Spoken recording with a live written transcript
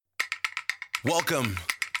Welcome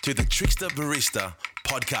to the Trickster Barista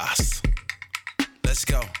podcast. Let's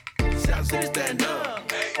go. South City, stand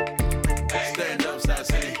up. Stand up, South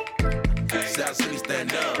City. South City,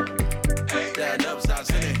 stand up. Stand up, South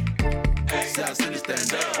City. South City,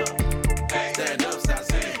 stand up. Stand up, South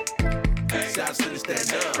City. South City,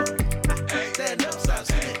 stand up. Stand up, South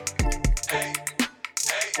City.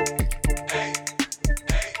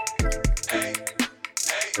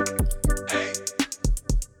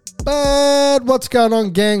 But what's going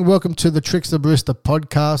on, gang? Welcome to the Trickster Barista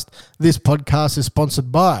podcast. This podcast is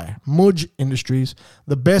sponsored by Mudge Industries,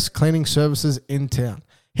 the best cleaning services in town.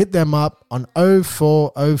 Hit them up on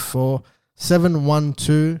 0404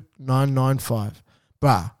 712 995.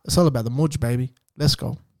 Bruh, it's all about the Mudge, baby. Let's go.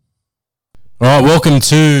 All right, welcome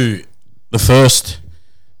to the first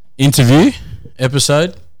interview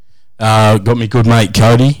episode. Got me good mate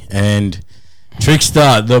Cody and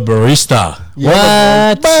Trickster the Barista.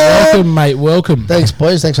 What? Welcome, mate. Welcome. Thanks,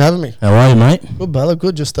 boys. Thanks for having me. How are you, mate? Good, brother.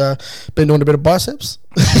 Good. Just been doing a bit of biceps.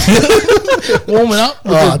 Warming up.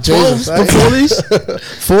 With Oh, the Jesus. 12s, the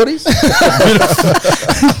 40s. 40s?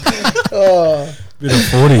 Bit of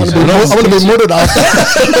 40s. I want to be mudded after.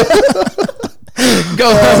 Go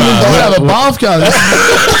have a bath, guys.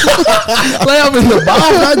 Lay up in the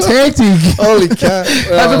bath. That's hectic. Holy cow.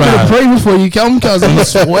 Have a bit of pre before you come, cuz I'm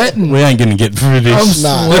sweating. We ain't going to get through I'm this.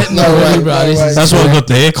 sweating no already, way, bro. no This way. is- That's why we got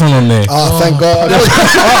the aircon on there. Oh, thank God.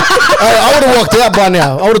 I would have walked out by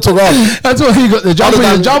now. I would have took off. That's why you got the jumper.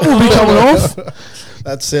 The jumper will be coming off.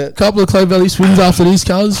 That's it. Couple of Clay Valley swings after these,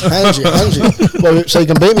 cuz. Hanji. Well, so you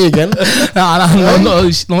can beat me again. No,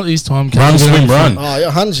 not this time, cuz. Run, swim, run. Oh, yeah,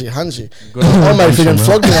 Hanji. Oh, mate, if he didn't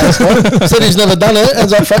flog me last time. Said he's never done it.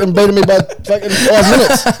 Ends up fucking beating me by fucking 5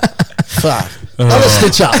 minutes. Fuck. Another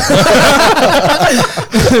stitch up.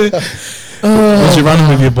 Was you running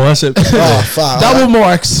with your biceps? Oh, fuck. Double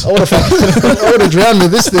mics. I would have drowned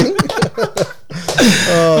with this thing.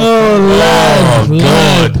 Oh,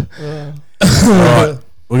 God. All right.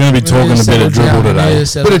 We're going to be talking a bit of dribble today.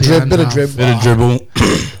 Bit of drib. Bit of dribble.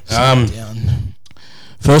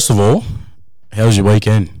 First of all, how was your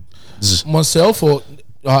weekend? Myself or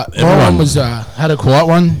my Everyone. one was had a quiet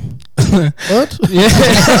one. What? Yeah,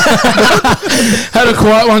 had a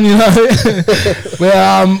quiet one, you know.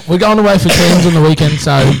 We're going away for teams on the weekend,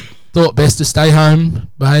 so thought best to stay home,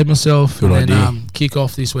 behave myself, Good and then idea. kick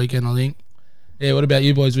off this weekend, I think. Yeah, what about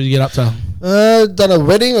you boys? What did you get up to? Done a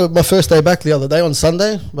wedding. My first day back the other day on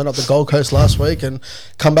Sunday. Went up the Gold Coast last week and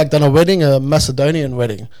come back, done a wedding, a Macedonian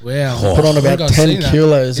wedding. Wow, Put on I about think I've 10 seen that.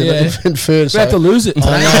 kilos Yeah. in food. About to lose it. Oh,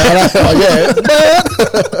 yeah.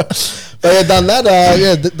 But yeah, done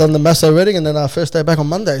that. Done the Masso wedding, and then our first day back on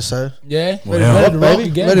Monday. So Yeah, Wow. ready to rock baby,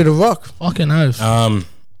 again. ready to rock. Fucking oath. I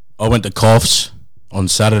went to Coffs on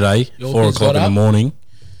Saturday, Your 4 kids o'clock got in the up? morning.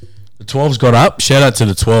 The 12s got up. Shout out to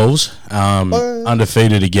the 12s.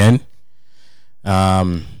 Undefeated again.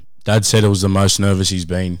 Dad said it was the most nervous he's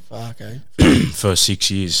been Okay. for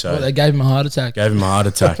 6 years. So They gave him a heart attack. gave him a heart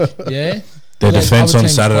attack. Yeah. Their Well, defence other on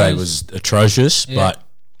teams Saturday closed. was atrocious, Yeah. but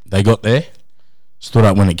they got there. Stood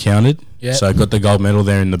up when it counted. Yeah. So got the gold medal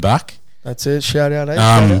there in the back. That's it. Shout out. Shout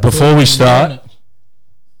out. Before we start,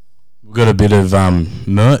 we've got a bit of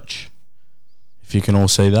merch. If you can all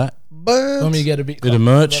see that. But Let me get a bit, Bit of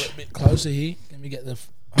merch. got a bit closer here. Let me get the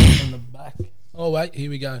from the back. Oh wait, here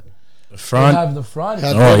we go. The We front. have the front. How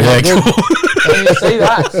Oh, good, yeah, how good. cool. Can you see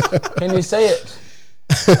that? Can you see it?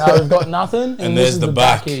 We've got nothing, and this there's is the the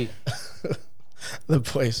back. back here. The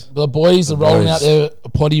boys. The boys are rolling boys. out their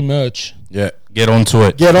potty merch. Yeah, get onto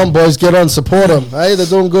it. Get on, boys. Get on. Support them. Hey, they're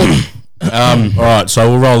doing good. All right, so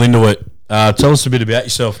we'll roll into it. Tell us a bit about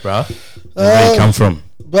yourself, bruh. Where you come from?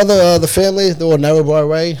 Brother, the family, they were Narrabri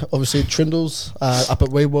way. Obviously, Trindles, up at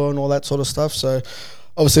Weewa and all that sort of stuff. So,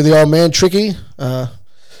 obviously, the old man, Tricky,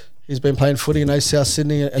 he's been playing footy in South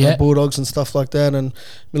Sydney and Yeah. the Bulldogs and stuff like that. And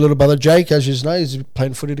my little brother, Jake, as you know, he's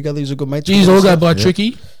playing footy together. He's a good mate. These all go by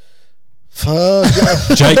Tricky.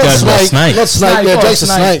 Jake goes by Snake. Not Snake, Snake, yeah, oh, Jake's a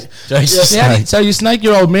Snake. snake. Jason Yeah, Snake. so you snake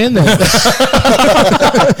your old man then?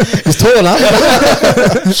 He's tall enough.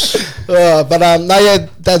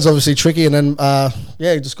 Dad's obviously Tricky. And then,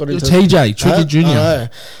 he just got into... TJ, Tricky Jr. I know.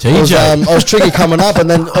 TJ. I was Tricky coming up, and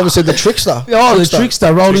then obviously the Trickster. Oh, the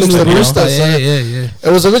Trickster rolled into the Trickster, Barista. so- Yeah.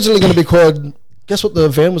 It was originally going to be called... Guess what the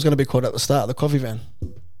van was going to be called at the start? The coffee van.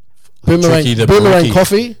 Tricky the Boomerang Brookie.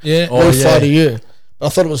 Coffee. Yeah. Oh, We'll yeah. fly to you. But I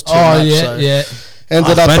thought it was too Oh, much. yeah, so yeah.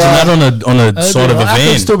 Ended up Imagine that on a side of a That could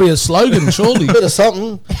van. still be a slogan, surely. bit of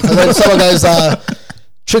something. And then someone goes,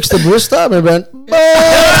 Trickster Barista. And we went,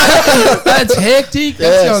 That's hectic.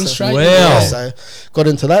 That's going so- straight. Wow. yeah, so got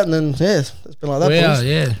into that, and then, it's been like that. Wow, boys.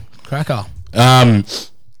 yeah. Cracker.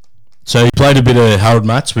 So you played a bit of Harold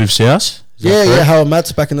Matts with South? Yeah, Harold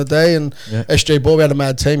Matts back in the day, and Yeah. SG Ball, we had a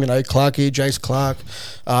mad team, Clarkey, Jace Clark,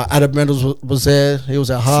 Adam Reynolds was there, he was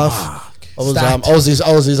our half. I was his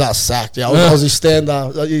sacked. Yeah, I was his stand.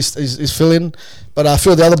 He's fill-in. But a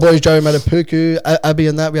few of the other boys, Joey Matapuku, Abby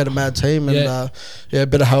and that, we had a mad team, and a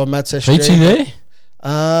bit of Harold Matts, SG. Petey there?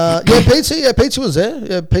 Petey was there.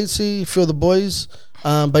 Yeah, Petey, a few of the boys.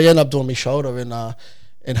 But he ended up doing me shoulder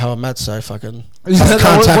in Harold Matts, so fucking Is that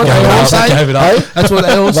can't what tackle they him. all say? Gave it up. That's what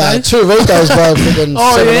they all say. But 2 Ricos, bro. Freaking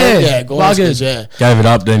Oh, 7, yeah. 8. Yeah, Gorskis, yeah. Gave it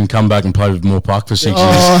up, then come back and play with Moore Park for 6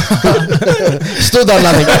 years. Still done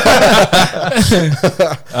nothing.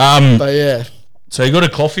 But yeah. So you got a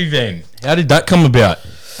coffee van. How did that come about?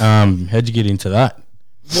 How'd you get into that?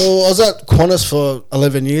 Well, I was at Qantas for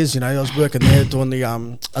 11 years, I was working there doing the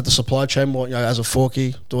at the supply chain, as a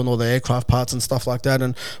forky, doing all the aircraft parts and stuff like that.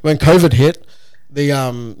 And when COVID hit, the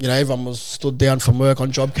everyone was stood down from work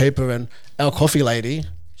on JobKeeper, and our coffee lady,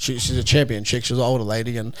 she's a champion chick, she was an older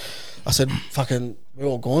lady, and I said, fucking, we're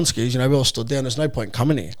all Gornskis, we all stood down, there's no point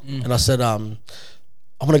coming here. And I said, I'm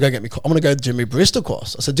gonna go do my barista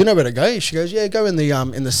course. I said, do you know where to go? She goes, yeah, go in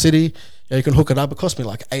the city. You can hook it up. It cost me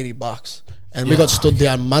like $80. And we got stood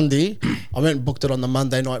down Monday. I went and booked it on the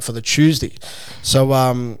Monday night for the Tuesday. So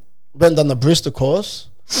went and done the barista course.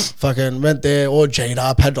 Fucking went there, all J'd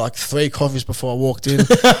up, had like 3 coffees before I walked in.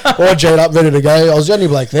 All J'd up, ready to go. I was the only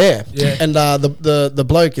bloke there. Yeah. And the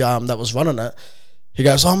bloke that was running it, he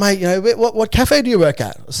goes, oh mate, what cafe do you work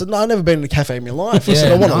at? I said, no, I've never been in a cafe in my life. I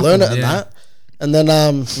said, I want to learn it and that. And then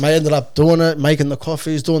mate ended up doing it, making the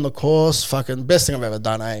coffees, doing the course. Fucking best thing I've ever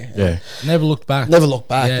done, eh? Yeah. Never looked back. Never looked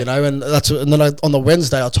back, And then on the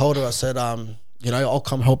Wednesday, I told her, I said, I'll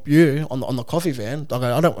come help you on the coffee van. I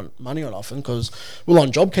go, I don't want money or nothing because we're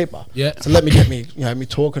on JobKeeper. Yeah. So let me get me, me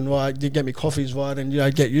talking right, get me coffees right, and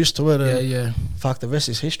get used to it. And Yeah. fuck, the rest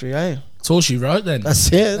is history, eh? That's all she wrote then. That's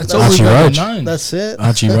it. That's all Archie we've ever Roach. known. That's it.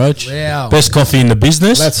 Archie Roach. Wow. Best coffee in the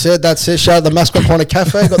business. That's it. Shout out the Mascot Corner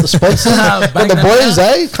Cafe. Got the sponsors. Got Bang the that boys,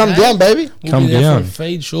 down. eh? Come down, baby. We'll Come be there down. for a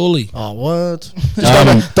feed, surely. Oh, what?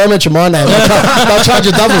 Just don't mention my name. They'll charge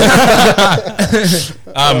you double.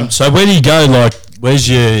 So where do you go? Like, where's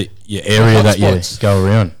your area that you Hotspots. go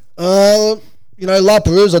around? La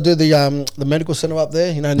Perouse, I do the medical centre up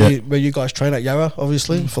there, where you guys train at Yarra,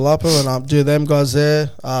 obviously, for Lapa, and I do them guys there.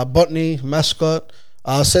 Botany, Mascot.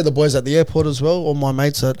 I see the boys at the airport as well, all my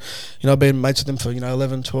mates that, I've been mates with them for,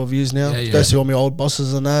 11, 12 years now. Yeah. Go see all my old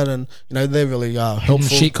bosses and that, and, they're really helpful.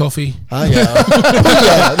 Shit coffee. Yeah.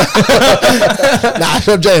 Nah, I'm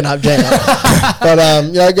joking up. But,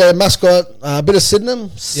 I go Mascot, a bit of Sydenham,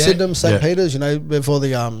 St. Yeah. Peters, with all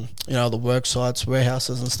the, the work sites,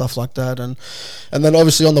 warehouses and stuff like that. And then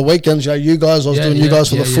obviously on the weekends, you guys, I was doing you guys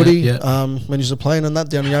for the footy, when you were playing and that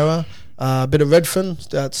down Yarra. A bit of Redfern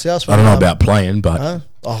at South. I don't know about playing, but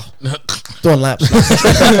doing laps.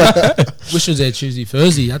 Mm. Wish it was there Tuesday,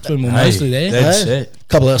 Thursday. That's when we're mostly there. That's Hey. it.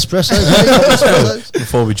 Couple of espressos.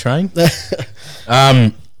 Before we train.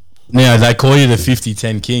 Now they call you the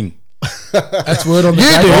 50-10 king. That's word on the You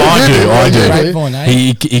do. grapevine. I do. Grapevine,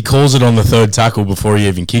 eh? He calls it on the 3rd tackle before he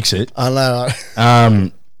even kicks it. I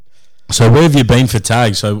know. So where have you been for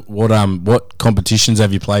tag? So what competitions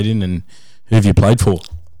have you played in, and who have you played for?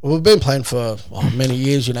 Well, we've been playing for many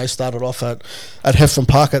years. Started off at Heffron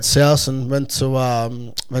Park at South and went to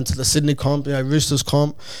the Sydney comp, Roosters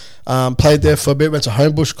comp. Played there for a bit. Went to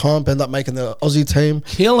Homebush comp. Ended up making the Aussie team.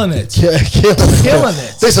 Killing it. Killing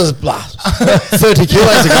it. This is 30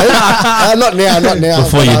 kilos ago. Not now.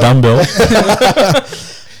 Before your dumbbell.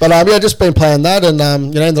 But just been playing that, and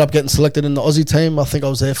ended up getting selected in the Aussie team. I think I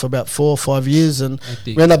was there for about 4 or 5 years, and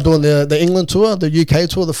we ended up doing the England tour, the UK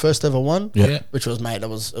tour, the first ever one. Yeah. Which was, mate, it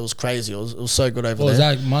was crazy. It was so good over What was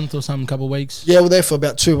there. that, a month or something, couple of weeks? Yeah, we were there for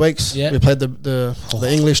about 2 weeks. Yeah. We played the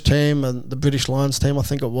English team and the British Lions team, I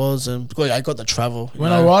think it was, and I got the travel.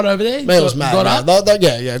 Went all right over there? Man, it was mad. Got up?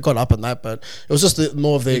 Got up and that, but it was just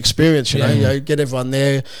more of the experience, you know, get everyone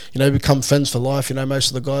there, become friends for life, most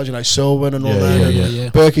of the guys, Selwyn and all that. Yeah.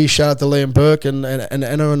 Berkey, shout out to Liam Burke and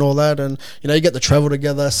Anna and all that, and you get to travel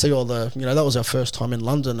together, see all the, that was our first time in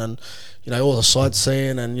London, and all the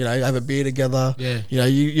sightseeing, and have a beer together. Yeah.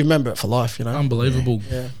 You remember it for life. Unbelievable.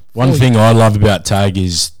 Yeah. One thing I love about tag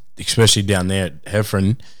is, especially down there at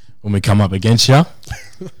Heffron, when we come up against you.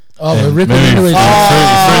 Oh, we're ripping Moving into each through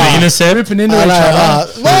other. the intercept. Ripping into I each know,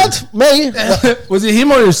 other. what? Me? Was it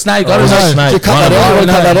him or a snake? I Oh, don't it was a know. snake. Did you cut One that of out? them. You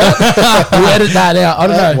cut that out? We edit that out. I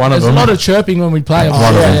don't know. One of There's a them. lot of chirping when we play. One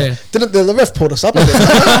of them. Yeah. Didn't the ref pulled us up a bit?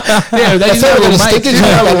 Yeah, they didn't know we were mates. Didn't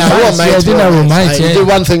know we were mates. Yeah, didn't know we were mates. You do Yeah.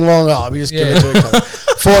 one thing wrong, we just give it to each other.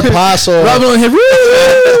 Forward pass or Rubbing on him.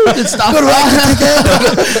 Woo! Good stuff.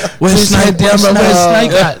 Where's Snake? Where's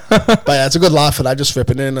Snake at? But yeah, it's a good laugh for that, just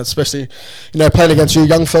ripping in, especially, playing against you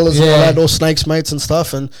young fellas and all that, all Snake's mates and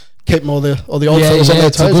stuff, and keep all the old fellas on their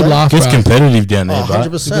it's a toes. good laugh, Gets bro. competitive down there, bro.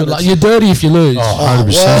 100%. You're dirty if you lose.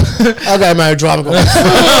 100%. I'll go marry driver.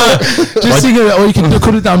 Just think about what you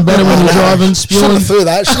could have done better when you're driving, Should spewing. have threw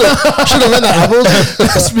that. Should have run that apples.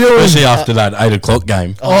 Especially after that 8 o'clock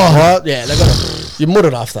game. Right? Yeah, they got to. You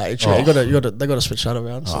muttered after that. They got to switch that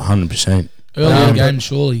around. So. 100%. Early in the game,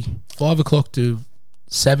 surely 5 o'clock to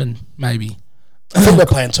 7, maybe. I think we're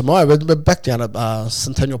playing tomorrow. We're back down at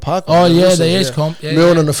Centennial Park. Oh yeah, the East Comp. Yeah,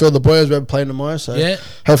 Milne and a few of the boys we're playing tomorrow. So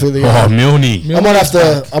hopefully the. Milne. I might have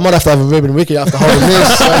to have a Ruben Wiki after holding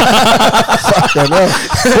this. So. Fucking hell.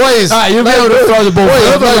 Boys, you'll be able to throw the ball.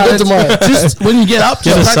 Good tomorrow. Just when you get up,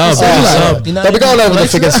 Get a sub. They'll be going over the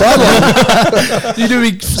figure sideline. You do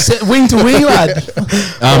wing to wing, lad.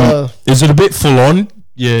 Is it a bit full on?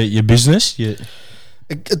 Your business? Yeah.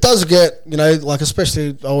 It does get,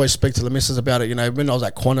 especially I always speak to the missus about it, when I was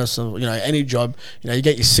at Qantas or, any job, you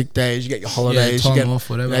get your sick days, you get your holidays, you get off,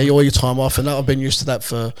 whatever. all your time off, and I've been used to that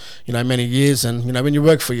for, many years, and, when you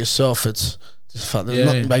work for yourself, it's just you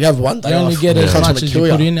have one day you only off. get as much as you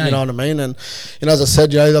put in, you know what I mean? And, as I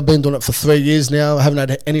said, I've been doing it for 3 years now. I haven't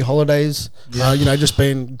had any holidays, just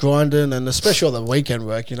been grinding, and especially all the weekend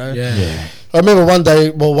work, I remember one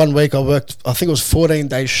week I worked, I think it was 14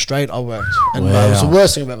 days straight I worked. And it was the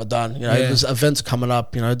worst thing I've ever done. There's events coming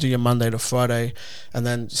up, do your Monday to Friday, and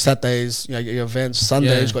then Saturdays, your events,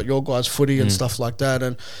 Sundays, got your guys footy and stuff like that.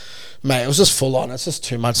 And, mate, it was just full on. It's just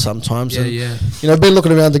too much sometimes. I've been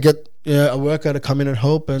looking around to get a worker to come in and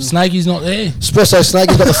help. And Snakey's not there. Espresso Snake,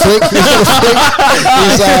 he's got the flick. He's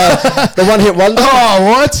the one-hit wonder. Oh,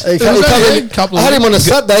 what? I had him on a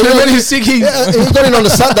Saturday. Too many sickies. He got in on a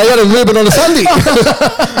Saturday. He had a Ruben on a Sunday.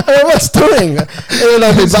 What's doing? And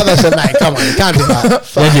I said, mate, come on, you can't do that.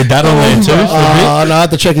 You had your dad on there too? Oh, no, I had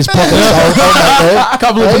to check his pockets. A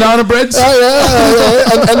couple of banana breads. Oh,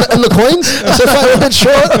 yeah. And the coins. I said, fuck, a bit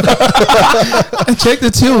short. Check the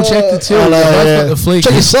till. Got the fleek.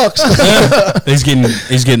 Check his socks. He's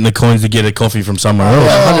getting the coins to get a coffee from somewhere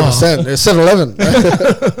else. 100%. It's 7-Eleven.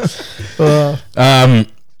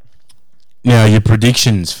 Now, your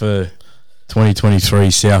predictions for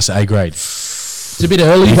 2023 South A grade. It's a bit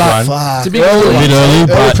early, Big but one. it's a bit early. Early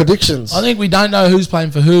but predictions. I think we don't know who's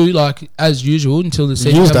playing for who, as usual, until the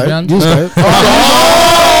season comes around. We might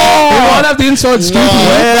have the inside scoop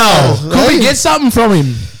here. Wow. Could we get something from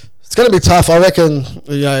him? It's going to be tough, I reckon.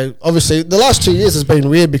 Obviously, the last 2 years has been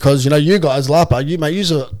weird because you guys, Lapa, you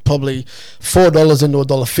use probably $4 into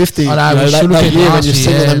 $1.50. I know, that year when you're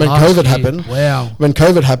singing, and when COVID happened. Wow. When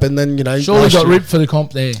COVID happened, then surely got ripped for the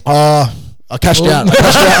comp there. I cashed out.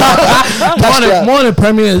 Minor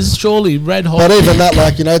premiers, surely red hot. But even that,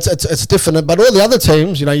 it's different. But all the other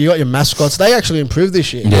teams, you got your mascots. They actually improved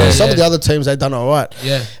this year. Yeah. Some of the other teams, they've done all right.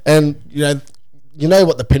 Yeah. And you know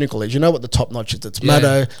what the pinnacle is. You know what the top notch is. It's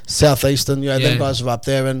Maddo, Southeastern. Them guys are up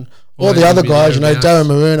there, and all the other guys. Darren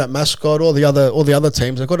Maroon at mascot. All the other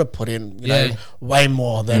teams. They've got to put in way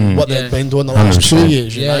more than what they've been doing the last 2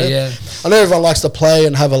 years. I know everyone likes to play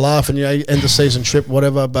and have a laugh and end the season trip,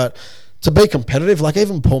 whatever, but. To be competitive,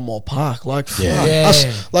 even Paul Moore Park, no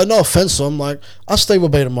offense to them, us Steve will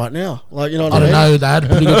beat them right now. You know what I mean? I don't know, they had a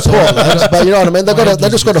pretty good side. But you know what I mean? They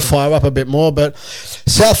just got to fire up a bit more. But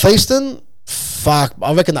Southeastern, fuck,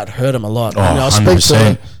 I reckon that hurt them a lot. I speak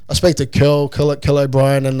to Kel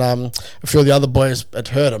O'Brien and a few of the other boys. It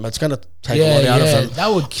hurt them. It's going to take a lot out of them.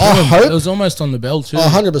 That would kill them. It was almost on the bell too.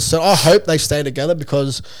 100%. I hope they stay together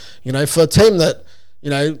because, for a team that,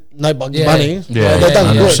 no Bugs Bunny. They've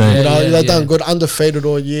done good. They've done good, undefeated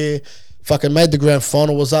all year. Fucking made the grand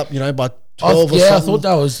final. Was up, by 12 or something. I thought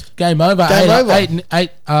that was game over.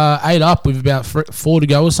 Eight up with about 4 to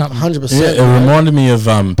go or something. 100%. Yeah, it reminded me of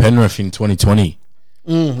Penrith in 2020.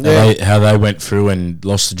 How they went through and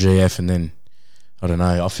lost the GF, and then I don't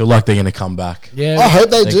know. I feel like they're going to come back. Yeah, I hope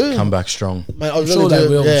they do. Come back strong. Mate, I'm sure they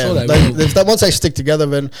will. Yeah, sure they will. Once they stick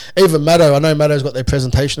together, and even Maddo, I know Maddo's got their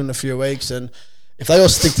presentation in a few weeks, and if they all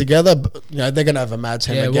stick together, they're going to have a mad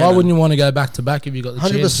team again. Why wouldn't you want to go back to back if you got the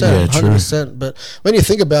 100%, 100%. But when you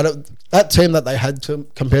think about it, that team that they had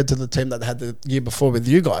compared to the team that they had the year before with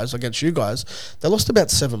you guys, against you guys, they lost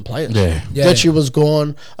about 7 players. Getchy was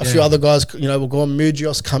gone. A few other guys, were gone.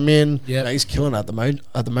 Mujios come in. He's killing at the moment.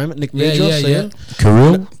 Nick Mujios.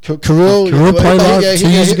 Kirill played 2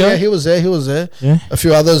 years ago. Yeah, he was there. Yeah. A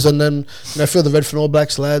few others, and then a few of the Redfern All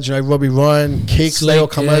Blacks lads. Robbie Ryan, Kicks. They all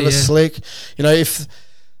come over. Slick.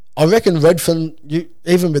 I reckon Redfern,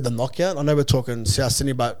 even with the knockout, I know we're talking South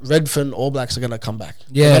Sydney, but Redfern All Blacks are going to come back.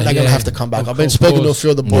 Yeah, they're going to have to come back. I've been speaking to a few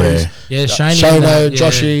of the boys. Yeah, Shano,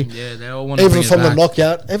 Joshy. Yeah, they all want to Even bring it from the back.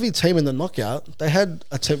 knockout, every team in the knockout, they had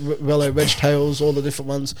Reg Tails, all the different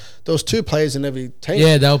ones. There was 2 players in every team.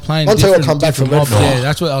 Yeah, they were playing. Once they all different- come back from different mobs. Redfern. Yeah,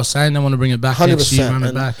 that's what I was saying. They want to bring it back next year, 100%. run it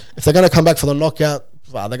And back. if they're going to come back for the knockout,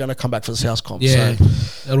 well, they're going to come back for the South Comp. Yeah,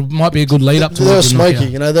 So. it might be a good lead up to They're the smoky,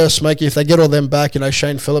 knockout. you know. They're smoky. If they get all them back, you know,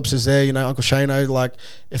 Shane Phillips is there. You know, Uncle Shano. Like,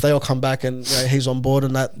 if they all come back and you know, he's on board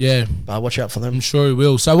and that, Yeah, watch out for them. I'm sure he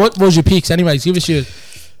will. So, what was your picks, anyways? Give us your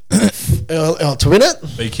To win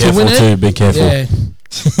it, Be careful win it? too. Be careful. yeah.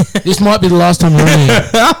 This might be the last time you're on here.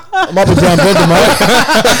 I might be brown bread tomorrow.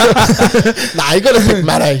 Nah, you got to pick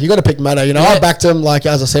Matto. You got to pick Matto. You know, I Yeah. backed him. Like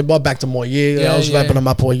as I said, I backed him all year. Yeah, I was yeah. ramping him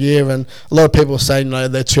up all year, and a lot of people were saying, you know,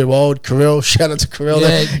 they're too old. Kirill, shout out to Kirill.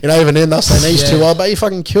 Yeah. You know, even in they're saying he's Yeah. too old, but he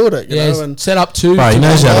fucking killed it. You Yeah, know, and set up 2. Bro, he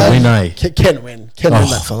knows how to win, eh? Can win. Can win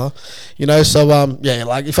that fella. You know, so yeah,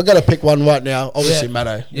 like if I got to pick one right now, obviously Yeah.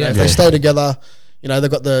 Matto. You Yeah. know, if Yeah. they stay together, you know,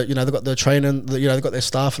 they've got the training, they've got their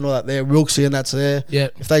staff and all that there. Wilksy and that's there. Yeah.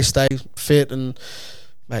 If they stay fit and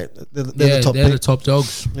mate, they're Yeah, the top they're the pick. top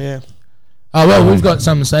dogs. Yeah. Oh, well, we've got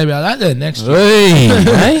something to say about that then next year. Hey,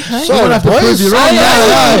 hey, So, You're gonna have to boys, prove you're so- wrong.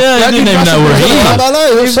 I didn't even know we're here. I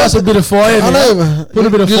know. Give us a bit of fire. I man. know. Put a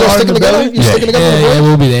bit of You fire sticking in the together? belly. You sticking together? Yeah, boys? yeah,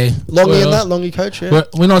 we'll be there. Longy Well, and that, Longy coach, yeah.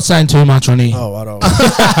 We're not saying too much on here. Oh, I don't.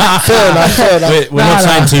 Fair enough. We're not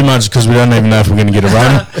saying too much because we don't even know if we're going to get a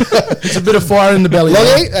run. It's a bit of fire in the belly.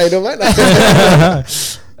 Longy, how you doing, mate?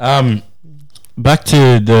 Back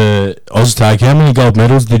to the Oztag. How many gold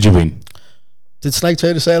medals did you win? Did Snake tell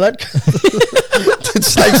you to say that? Did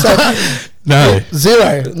Snake say No.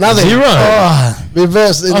 0? Nothing. 0. Oh, We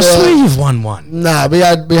versed in I swear you've won one. Nah, we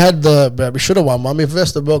should have won one. We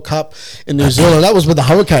versed the World Cup in New Zealand. That was with the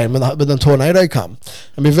hurricane, when the tornado come,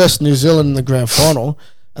 and we versed New Zealand in the grand final,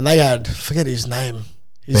 and they had forget his name.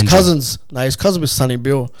 His Benji. his cousin was Sonny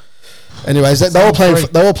Bill. Anyways, they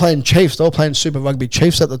were playing Chiefs. They were playing Super Rugby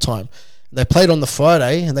Chiefs at the time. They played on the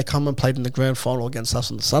Friday, and they come and played in the grand final against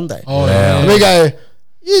us on the Sunday. oh Wow. yeah. And we go,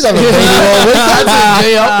 you haven't been here all week.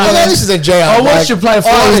 Oh, this is a G up. I watched you play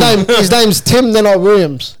His name's Tim Denard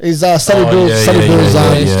Williams. He's Sonny Oh, Bill's, yeah, Sonny yeah, Bill's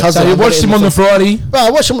yeah, yeah. cousin. So you watched him on the Friday. Bro,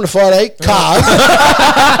 I watched him on the Friday. Car.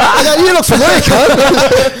 I go, you look familiar,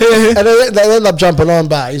 cunt. And they ended up jumping on,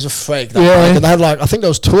 but he's a freak. That bloke. And they had I think there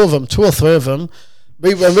was 2 or 3 of them.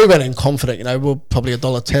 We went in confident, you know, we were probably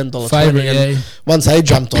 $1.10, $1.20. Favourite, And yeah. once they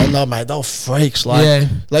jumped on, they were freaks. Like,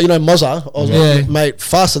 Yeah. you know, Mozza. I was Yeah. like, mate,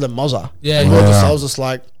 faster than Mozza. Yeah. And I was just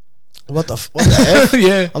like, what the F?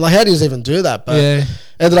 Yeah. I'm like, how do you even do that? But Yeah.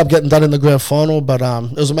 ended up getting done in the grand final. But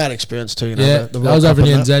it was a mad experience too. You know, Yeah, the that World was Cup over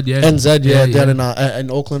in and that. NZ, yeah. NZ, Yeah, down yeah. in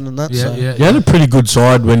Auckland and that. Yeah, so. yeah. You had a pretty good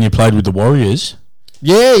side when you played with the Warriors.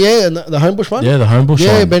 Yeah, and the Homebush one. Yeah, the Homebush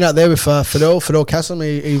Yeah, one. been out there with Fidel Cassim.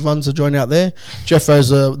 He runs the joint out there. Jeff Rose,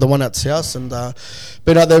 the one at South, and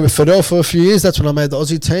been out there with Fidel for a few years. That's when I made the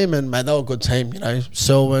Aussie team, and man, they were a good team. You know,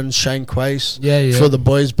 Selwyn, Shane Quace, Yeah, yeah. a few of the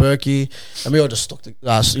boys, Berkey, and we all just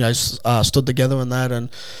stood together and that, and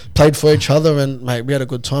played for each other. And mate, we had a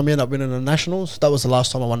good time. We ended up winning the nationals. That was the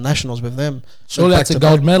last time I won nationals with them. Surely Back that's a to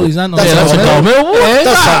gold back. medal, isn't it? That's Yeah, that's a gold medal. Yeah.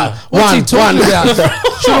 That's What's he one. talking about?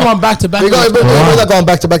 Should have won back to back. We ended up going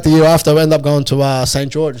back to back the year after. We ended up going to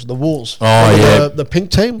St George, the Wolves. Oh, With yeah. the pink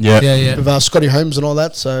team. Yeah. Yeah, yeah. With Scotty Holmes and all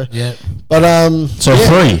that. So, Yeah. but So yeah.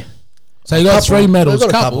 3. So you got Couple. 3 medals. We've got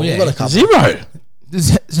a Couple, couple. yeah. We've got a couple. 0.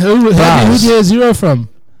 Who did you get 0 from?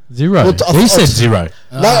 0. Well, He said 0.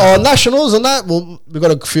 Nationals and that. Well, we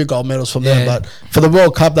got a few gold medals from them, Yeah. but for the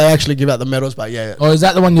World Cup, they actually give out the medals. But yeah, Or is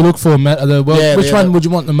that the one you look for? The world, Yeah, which yeah, one would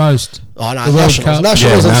you want the most? oh no, The World nationals, Cup.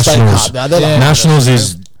 nationals Yeah, and state nationals. cup. Yeah, they're Yeah. like Nationals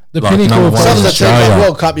is The like pinnacle number of one some in of the teams like Australia.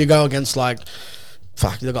 World Cup. You go against like.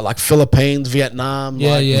 Fuck, you got like Philippines, Vietnam,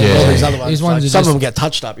 Yeah, like, yeah. all these Yeah. other ones. These Like, ones are some of just- them get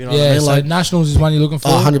touched up, you know what Yeah, I mean? so Like, nationals is one you're looking for.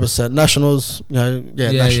 100%. Nationals, you know,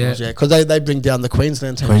 Yeah, nationals, yeah. yeah. Because they bring down the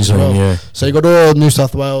Queensland team Queensland, as well. yeah. So you got all New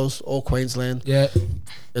South Wales, all Queensland. Yeah.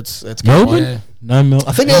 It's Melbourne? Yeah. No,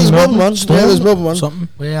 I think there's Melbourne one. Yeah, there's Melbourne one. Something.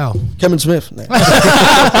 Wow. Kevin Smith. No.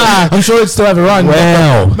 I'm sure it'd still have a run.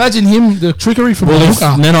 Wow. Imagine him, the trickery from Well, the if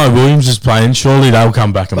hooker. Neno Williams is playing, surely they'll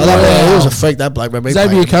come back and But play. that, he was a freak, that bloke. When we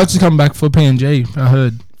Xavier played. Coates has come back for PNG, I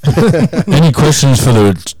heard. Any questions for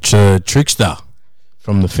the trickster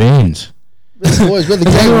from the fans? Boys, we're the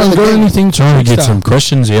Has gang. anyone We're got the gang. anything Trying to get Trickster? some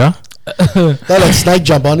questions here. They let Snake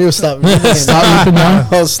jump on. He'll start. Start ripping now.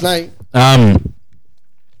 Oh, Snake.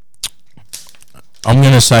 I'm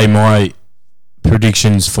going to say my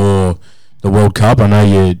predictions for the World Cup. I know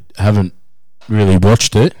you haven't really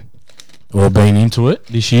watched it or been into it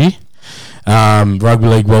this year. Rugby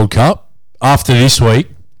League World Cup. After this week,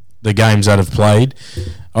 the games that have played,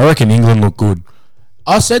 I reckon England look good.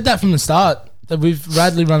 I said that from the start that we've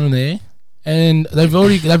Radley running there, and they've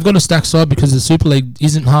got a stacked side because the Super League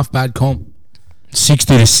isn't half bad comp.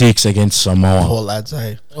 60-6 against Samoa. Poor lads,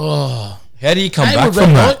 eh? Oh, How do you come they back were from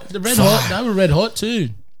red that? hot. The red hot. They were red hot too.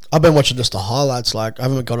 I've been watching just the highlights. Like, I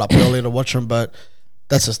haven't got up early to watch them, but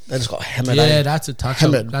they just got hammered. Yeah, eh? that's a touch.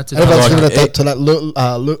 Hammered. That's a Everyone's touch. giving it to that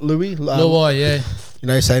Louis. Luai, yeah. You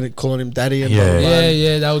know, saying calling him daddy. And Yeah. blah, blah, blah.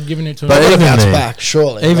 Yeah, they were giving it to him. But They're even gonna bounce there- back,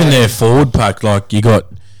 surely. Even right? their forward pack, like you got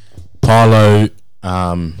Paolo,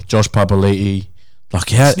 Josh Papali'i. Like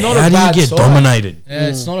how not a do you bad get side. dominated? Yeah,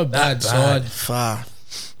 it's not a bad side. Far.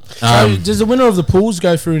 So does the winner of the pools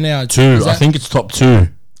go through now? Two, Is I that- think it's top two.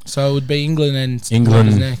 So it would be England and England.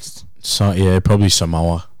 whoever's next. So yeah, probably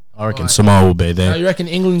Samoa. I reckon Right. Samoa will be So there you reckon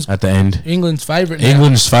England's at the end. favourite now?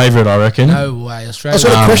 England's favourite, I reckon. No way, I Australia.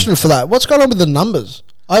 just got a question for that. What's going on with the numbers?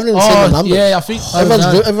 I haven't even seen the numbers. yeah, I think I don't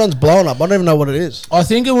know. Everyone's blowing up. I don't even know what it is. I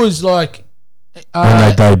think it was like, When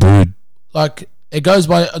they debuted. like it goes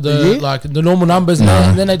by year? the normal numbers, No.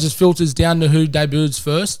 and then it just filters down to who debuts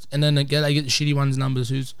first, and then they get the shitty ones numbers.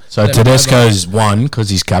 Who's So left Tedesco's one because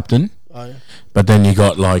he's captain, Oh, yeah. but then you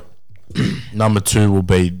got like number two will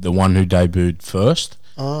be the one who debuted first,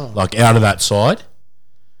 like out of that side.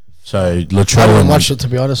 So I Latrell haven't and watched it, to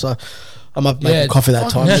be honest. I'm up making Yeah, coffee that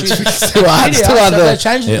time. fucking It's too hard. It's too hard. They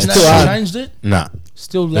changed it. Yeah, and it's they too hard. changed it. nah,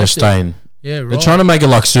 Still they're left it. staying. Yeah, right. They're trying to make it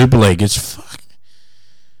like Super League. It's fuck.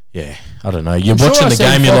 Yeah, I don't know. You're sure watching I the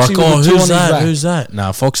said game. You're Foxy like, with oh, the two on who's his that? back. Who's that?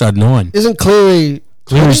 Nah, Fox had 9. Isn't Cleary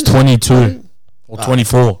Cleary's 22 or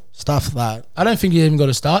 24. stuff that? I don't think you even got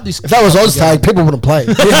to start this. If that was Oztag, people wouldn't play.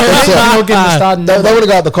 You're not getting the starting They number. would have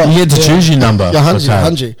got the cost. You get to choose your number. Yeah, for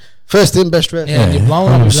tag. Hungy. First in, best dressed. Yeah, Yeah, you're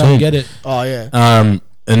blowing up if you don't 100%. get it. Oh, yeah.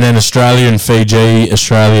 And then Australia and Fiji.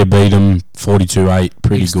 Australia beat them 42-8.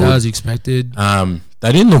 Pretty Big stars good. expected.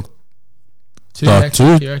 They didn't look Too like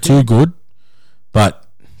hectic, you reckon? too good, but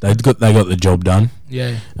they got the job done.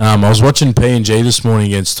 Yeah. I was watching PNG this morning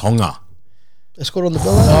against Tonga. They scored on the bell.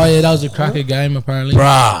 Oh yeah, that was a cracker game apparently.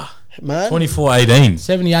 Bruh, Man. 24-18.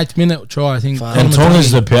 78th minute try, I think. Fuck. And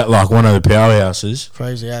Tonga's like one of the powerhouses.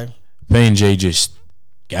 Crazy, eh? PNG just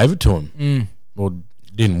gave it to him. Mm. Well,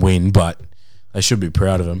 didn't win, but they should be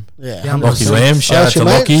proud of him. Yeah. Yeah, Lockie 100%. Lamb, shout out to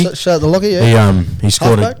Lockie. Shout out to Lockie, yeah. He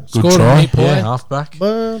scored Halfback? a good Scored a try. meat pie. Yeah, halfback.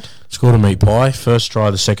 But, Scored a meat pie. First try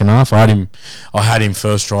of the second half. I had him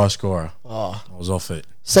first try scorer. oh, I was off it.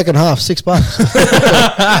 second half,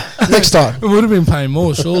 $6. Next time. It would have been paying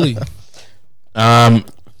more, surely.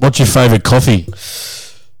 What's your favourite coffee?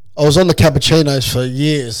 I was on the cappuccinos for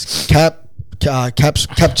years. Cap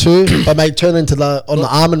 2, but mate, turned into the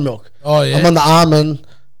almond milk. Oh yeah. I'm on the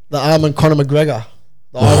almond Conor McGregor.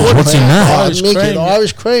 The what's in that? Oh, Irish Mickey, cream. the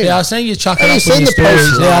Irish cream. Yeah, I was saying you chuck it Have up you with seen your the stories.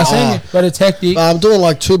 posts? Yeah, I was Oh. saying, but it's hectic. I'm doing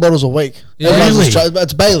like 2 bottles a week. Yeah. Everyone's Really? just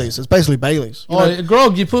it's Bailey's. It's basically Bailey's. You know?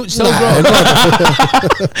 Grog, you put sell grog.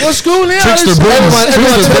 What's school now? Trickster It's- brings.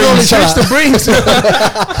 Everyone turn on each Trickster other. brings.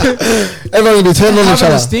 Everyone will be turning on each Having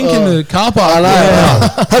other. a stink in the car park. I know.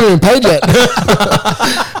 Yeah. Haven't even paid yet.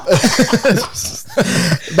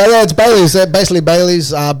 But yeah, it's Bailey's. Basically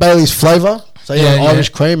Bailey's flavour. So you Yeah, have yeah. Irish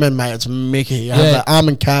cream and mate, it's Mickey. You have Yeah. the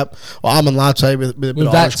almond cap or almond latte with a bit With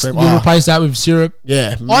of that, Irish cream. you replace that with syrup.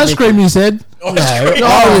 Yeah, Ice Mickey. cream, you said? No,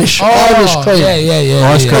 Irish cream.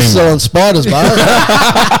 Yeah. Ice cream. That's selling spiders, bro.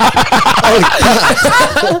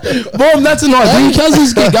 Boom, that's an idea.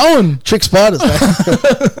 Cousins, get going. Trick spiders,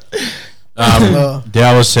 man.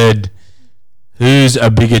 Dower said, "Who's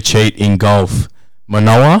a bigger cheat in golf,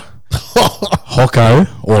 Manoa, Hocko,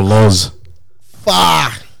 or Loz?"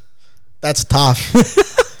 Fuck. That's tough.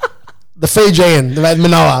 The Fijian, the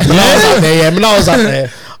Manoa. Manoa's up there, yeah. Manoa's up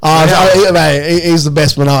there. Mate, he's the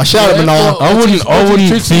best Manoa. Shout out Yeah, Manoa. well, I wouldn't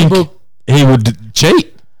tricks in the think book? he would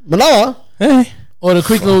cheat. Manoa? Or the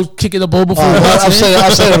quick little kick of the ball before Oh, it I've hits seen it. it.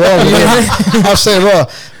 I've seen it wrong. I've seen it wrong.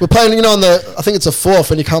 We're playing, on I think it's a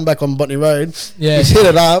 4th when you come back on Botany Road. Yeah. He's hit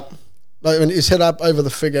it up. Like when he's hit up over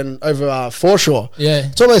the foreshore. Yeah.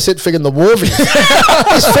 It's almost hit friggin' the Warvies.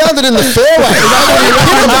 He's found it in the fairway.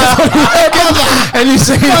 And you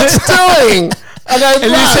see What's it. doing? I go,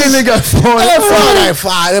 And you see them go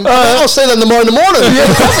flying. I'll see them tomorrow in the morning.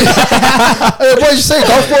 What did you see?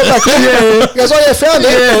 Golf ball back there? He goes, oh yeah, found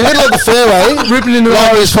it. Middle of the fairway. Ripping into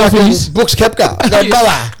Like Irish his fucking coffees. Brooks Koepka. I go,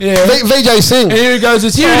 brother. Yeah. VJ Singh. And here he goes,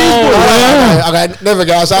 it's here it is, boy. Okay, never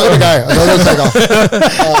go. I said, I'm going to take off.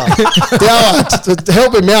 Dower,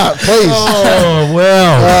 help him out, please. Oh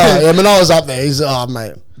wow! Yeah, Manoa's up there. He's,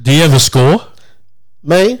 mate. Do you have a score?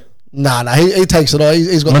 Me? No, he takes it all.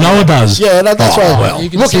 He's got Manoa does. Yeah, that's right. well. You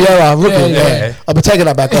can Rookie see- error, rookie. Yeah. I'll be taking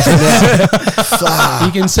that back off him now. Fuck.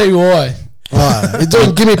 You can see why. Oh, you're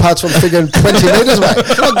doing gimme putts from friggin' 20 metres, mate.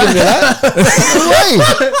 You're not giving me that.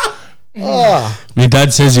 No way. Oh, My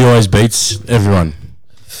dad says he always beats everyone.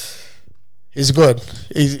 he's good.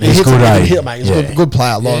 He's He's hits good, it, he eh? can hit it, mate. He's a Yeah. good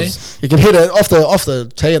player, Loz. He can hit it off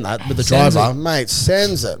the tee and that with the Sends driver, it. mate.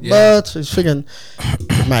 Sends it, Yeah. but he's friggin',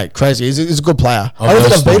 mate, crazy. He's a good player. I've I don't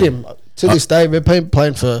think lost I've beat him. him to this day. We've been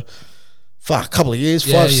playing for a couple of years,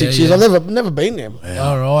 Yeah, 5, 6 yeah, years. yeah. I've never beaten him.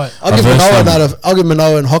 All right. I'll give I've Manoa lost him. I'll give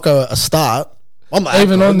Manoa and Hocko a start. I'm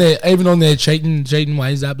Even on their cheating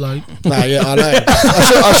ways, that bloke. No, yeah, I know.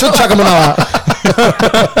 I should chuck him Manoa.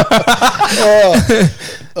 I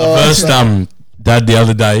versed Dad the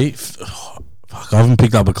other day. Fuck, I haven't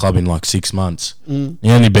picked up a club in like 6 months. He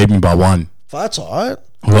only beat me by 1. That's all right.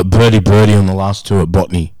 I got birdie on the last 2 at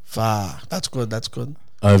Botany Fuck, that's good. That's good.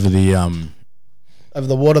 over the Over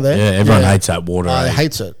the water there. Yeah, everyone hates that water. Oh, eh? he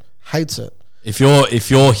hates it. Hates it. If you're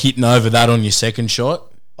hitting over that on your second shot,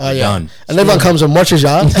 Oh you're yeah. done. And everyone comes and watches you.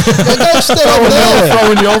 Go stand over there.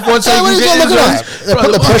 Throwing you off. What's Hey, what are you looking at? They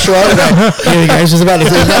put the pressure on. Here he goes. He's about to go.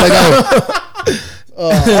 I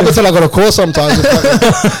just feel like I got a call sometimes.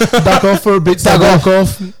 Duck off for a bit. Duck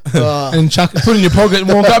off. And chuck it. Put it in your pocket and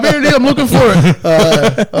walk up. Here it is. I'm looking for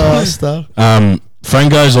it. Stuff.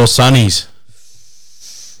 Frangos or Sunnies?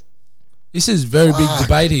 This is very big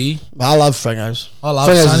debate here. I love Frangos. I love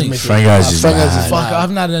Frangos is Sunny. Mickey. Frangos is Frangos mad. is Fuck, I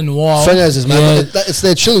haven't had it in a while. Frangos is Yeah. mad. It's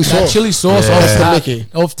their chili That sauce. chili sauce Yeah. off That's the tap. Mickey.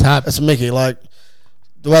 Off tap. That's Mickey. Like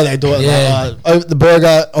the way they do it. Yeah. Like, the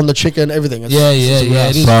burger on the chicken, everything. It's, Yeah, it's yeah, a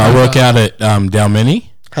it is. So I work out at Dalmeny,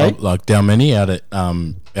 Hey? like Dalmeny out at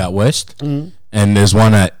out west, and there's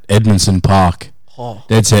one at Edmondson Park. Oh.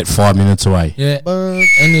 Dead set 5 minutes away. Yeah. But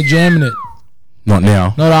And you're jamming it. Not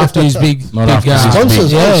now. Not after his big. Not big after his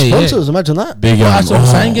sponsors, Yeah, yeah. sponsors. Imagine that. Big That's what I'm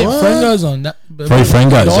saying. Get what? Frangos on. That, Free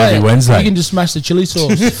Frangos diet. every Wednesday. You can just smash the chili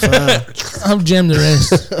sauce. I'll jam the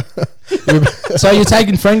rest. So you're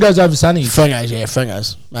taking Frangos over Sunnies? Frangos, yeah,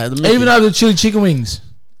 Frangos. Mate, the Mickey. Even over the chili chicken wings?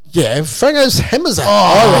 Yeah, Frangos hammers that.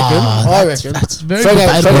 I reckon. That's very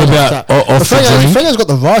Frangos, debatable. What Frangos about got that. off But the Frangos, drink? Frangos got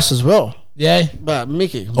the rice as well. Yeah. But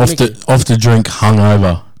Mickey. Off the drink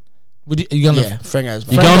hungover. Are you going Yeah, to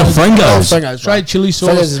Frangos. You going to Frangos? Frangos. straight chili Frangos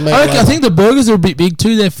sauce? is made I like- think the burgers are a bit big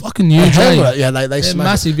too. They're fucking They huge. hammer eh? it. Yeah, they They're smash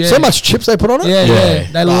massive, it. yeah. So much chips they put on it. Yeah, yeah.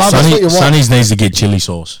 They love That's it. what you want. Sunny's needs to get chili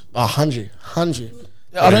sauce. Oh, 100. I don't do you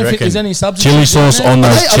think reckon? there's any substitute. Chili sauce on Are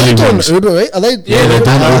those they chili doing wings. Uber Eats? Are they? Yeah, they're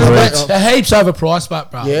doing Uber Eats. They're heaps overpriced,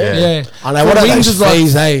 but bro. Yeah. Yeah. I know. What The are wings those is like-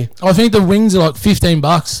 fees, eh? I think the wings are like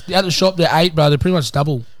 $15. At the shop, they're $8, bro. They're pretty much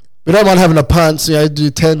double. We don't mind having a punt. You know,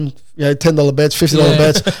 do $10 bets, $50 Yeah.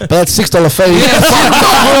 bets, but that's $6 fee. Yeah, fuck,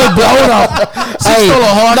 oh, blow it up. $6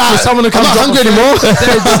 hike nah, for someone to come I'm not drop hungry a anymore.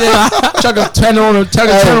 Chuck a tenner on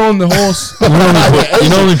the horse. You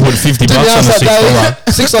normally put $50 Did you on ask the that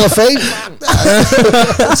day? $6. $6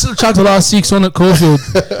 fee. Chuck the last 6 on at Caulfield.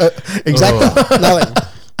 Exactly. Nothing.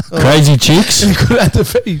 Crazy Chicks. Good at the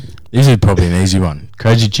feed. This is probably an easy one.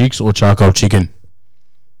 Crazy Chicks or charcoal chicken?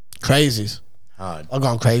 Crazies. Hard. I'm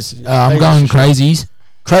going crazy. I'm going crazies.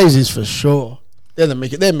 Crazies for sure. They're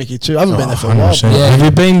Mickey too. I haven't been there for a while. 100%. Yeah. Have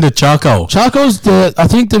you been to charcoal? Charcoal's I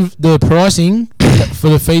think the pricing for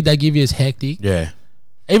the feed they give you is hectic. Yeah.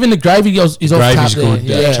 Even the gravy is off tap Gravy's there. good,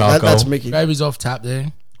 Yeah, yeah. Yeah, Charcoal. that's Mickey. gravy's off tap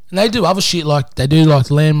there. And they do other shit like they do like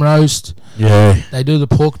lamb roast. Yeah. They do the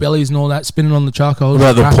pork bellies and all that spinning on the charcoal.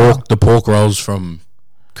 What about the pork rolls from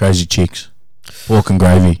Crazy Chicks? Pork and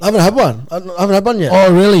gravy. I haven't had one. I haven't had one yet.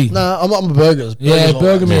 Oh really? No, I'm a burgers. Yeah, Burgers all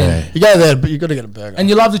burger right. man. Yeah. You go there, but you got to get a burger. And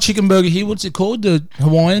you love the chicken burger here. What's it called? The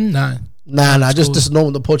Hawaiian? No. Nah, just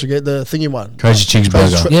normal, the Portuguese, the thingy one. Crazy Chicks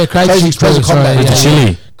burger. Yeah, crazy chicks crazy burger, combo sorry, with With the the yeah.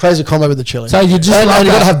 chili. Crazy combo with the chili. So you just and love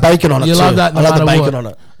you got to that. have bacon on it You too. love that. I No love the matter bacon what.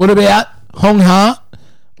 on it. What about Hong Ha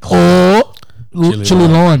or chili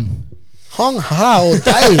lime? Hong Ha all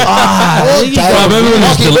day. there all you day. go. Remember when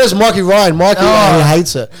Mikey, it was where's Mikey Ryan? Mikey Oh.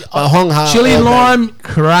 hates it. But Hong Ha. Chili all day. lime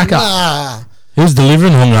cracker. Nah. He was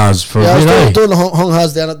delivering hongas for Yeah, I a was bit, eh? doing the Hong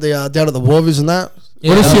Ha's down at the Warvies and that.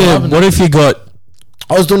 Yeah, What if you got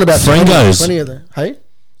I was doing about Frangos. 20 of them. Hey? get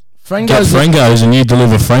Frangos? frangos and you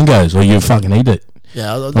deliver frangos or you fucking eat it?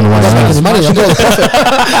 Yeah, I'm the way not around. making the money. I'm doing the profit.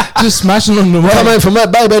 Just smashing on the What I way. mean from that,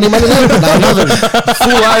 babe, any money there? No, nothing.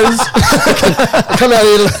 Full A's. Come out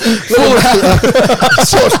here. Full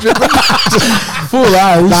sauce dripping. Full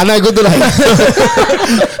A's. Nah, no good today.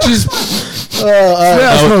 Just They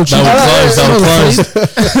were closed.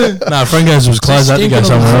 Nah, frangos was closed. I had to go Stinking on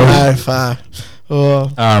somewhere the else. No, far.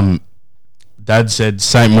 Oh. Dad said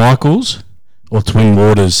St. Michael's or Twin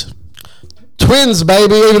Waters. Twins,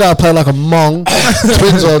 baby. Even though I play like a mong.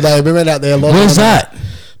 Twins all day. We went out there a lot. Where's that?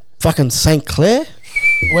 Fucking St. Clair.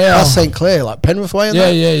 Wow. Past St. Clair, like Penrith way. And Yeah,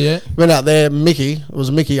 that. yeah. Went out there, Mickey. It was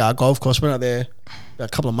a Mickey golf course. Went out there a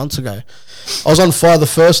couple of months ago. I was on fire the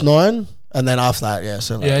first 9, and then after that, yeah.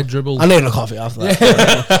 So Yeah, dribble. I needed a coffee after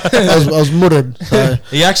that. I was muttered. So.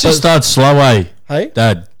 He actually starts slow, eh? Hey?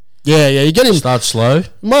 Dad, Yeah, you get him. start slow. You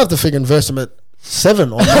might have to figure invest him at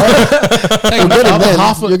 7 or 9. Take him get him up then.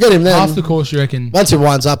 half, You'll get him then. half the course, you reckon? Once he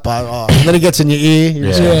winds up, and then he gets in your ear. You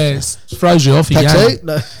Yeah. just Yeah, throws you off. You taxi. go.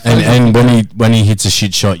 No. And when he hits a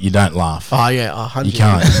shit shot, you don't laugh. Oh yeah, 100. You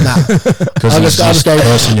can't. Nah. Because I'll he's just just go-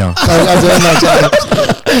 cursing you. I'll do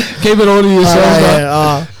that. Keep it all to yourself.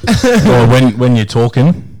 Oh yeah, Or when you're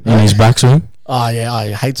talking in his backswing.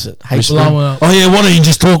 he hates it. Hates it. Blow up. Oh yeah, why don't you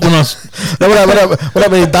just talk when I was... No, what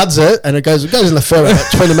when he does it and it goes in the fairway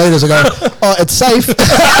at 20 metres. I go, oh, it's safe.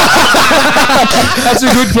 That's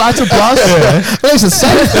a good plus. A plus. At least it's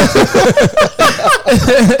safe.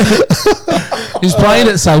 He's playing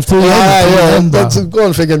it safe too. Yeah. That's go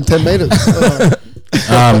on figuring 10 metres.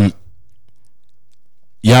 Oh.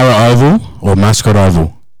 Yarra Oval or Mascot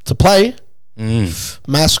Oval? To play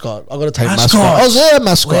mascot, I got to take mascot. Mascots. I was there,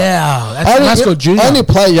 mascot. Wow, that's I only- mascot junior. I only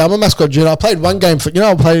play. I'm a mascot junior. I played one game for.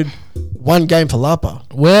 I played one game for Lapa.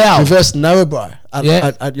 Wow. Reverse Narrabri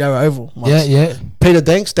Yeah. at Yarra Oval. once. Yeah. Peter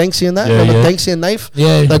Denksy and that. Yeah, Remember yeah. Denksy and Naif?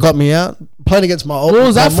 Yeah. They got me out. Playing against my old. What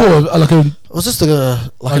was that my- for? Like a It was just an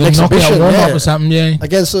knockout exhibition. warm up Yeah. or something? Yeah.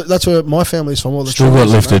 Against that's where my family's from. All the Still got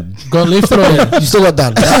children and lifted. Got lifted on that. You still got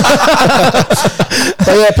done.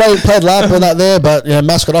 But yeah, played Lapa and that there. But yeah,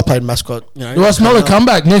 mascot. I played mascot. Well, it's not a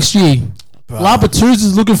comeback next year. Lapa Twos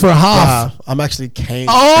is looking for a half. I'm actually keen.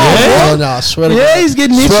 Oh, No, I swear to Yeah, God. he's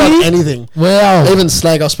getting Swear on itchy. anything. Wow. Even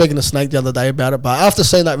Snake, I was speaking to Snake the other day about it, but after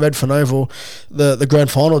seeing that Redfern Oval, the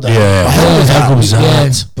grand final day, Yeah. I had How good was Yeah.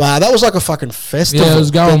 that? but that was like a fucking festival. Yeah, it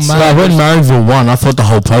was going That's- mad. When Maryville won, I thought the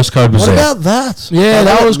whole postcode was What there. about that? Yeah,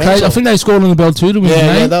 that went was crazy. mental. I think they scored on the bell too to win,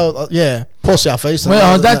 Yeah, mate. yeah. Poor Southeast.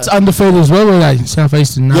 Well, that's undefeated as well, were they?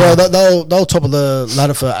 Southeastern. No. Yeah, they were top of the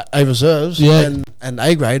ladder for A reserves Yeah. and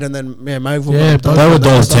A grade, and then Mayville. Yeah, got- They were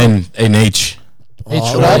 $10 in each. Each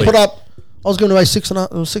Oh, really. I put up. I was going to raise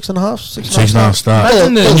 6.5, 6.5, 6.5 stars.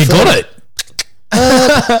 Imagine And you the- got it.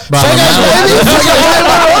 But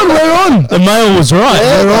We're on. the mail was right.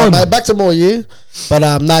 Yeah, We're on. mate, back to more you. But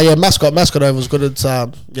mascot Oval's good. It's as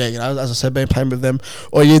I said, been playing with them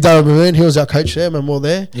all year. Darren Maroon, he was our coach there when we were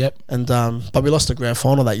there. Yep. And but we lost the grand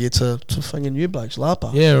final that year to fucking you blokes,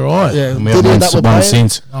 Lapa. Yeah, right. Yeah. And we Diddy haven't and that were won playing.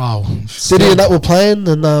 since. Oh, Diddy and that were playing,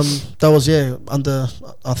 and that was under.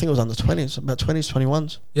 I think it was under 20s, about 20s,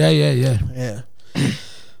 21s. yeah. Yeah.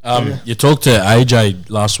 You talked to AJ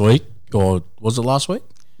last week, or was it last week?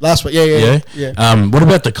 Last week, yeah. What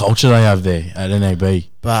about the culture they have there at NAB?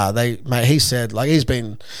 But he said, like, he's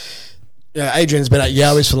been, Adrian's been at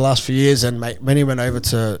Yowies for the last few years, and when he went over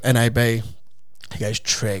to NAB, he goes,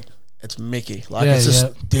 Treg, it's Mickey. Like, Yeah, it's just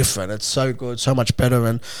yeah. different. It's so good, so much better.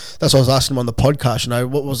 And that's what I was asking him on the podcast,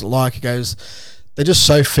 what was it like? He goes, they're just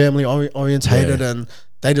so family orientated, Yeah. and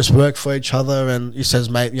they just work for each other. And he says,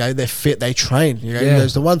 mate, they're fit, they train. He Yeah.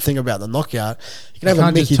 goes, the one thing about the knockout, you can have a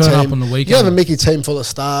can't Mickey just turn up team. on the You can have a weekend. Mickey team full of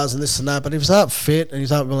stars and this and that, but if he's not fit and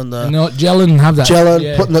he's not willing to You know, gelling and have that. gelling,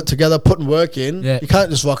 Yeah. putting it together, putting work in. Yeah. You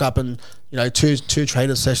can't just rock up and two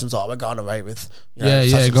trainer sessions. Oh, we're going away with Yeah,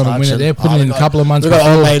 such and got to such, win it and, there. Putting we in a got- couple of months we got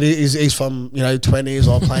old before. mate. He's from 20s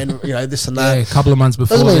or playing this and Yeah, that. a couple of months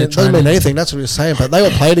before. Doesn't they're mean training. anything. That's what he was saying. But they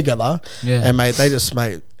all play together. Yeah. And mate, they just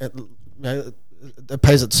it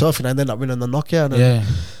pays itself. They end up winning the knockout. And Yeah.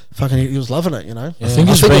 fucking, he was loving it. I think I it's think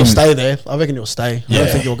he'll been. stay there. I reckon he'll stay. I Yeah. don't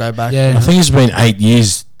think he'll go back. Yeah. I think it's been 8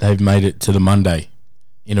 years they've made it to the Monday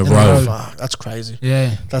in a In a row. row. Fuck, that's crazy.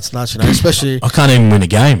 Yeah. That's nuts. Especially. I can't even win a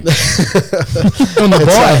game. On the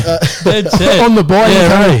buy. On the buy.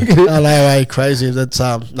 Yeah, you can't- I know, crazy. That's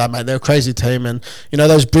no, mate, they're a crazy team, and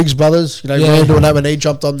those Briggs brothers. Yeah. Randall and that when he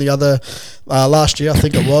jumped on the other last year, I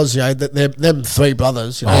think it was. They're them three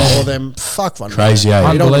brothers. All them fuck one. Crazy, You don't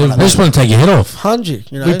Unbelievable. want I just want to take your head off. 100.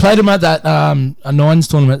 We played them at that a nines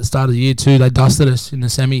tournament at the start of the year too. They dusted us in the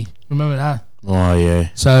semi. Remember that? Oh, yeah.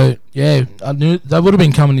 So yeah, I knew they would have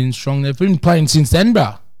been coming in strong. They've been playing since then,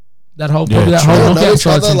 bruh. That whole Yeah, probably that true. whole They know knockout each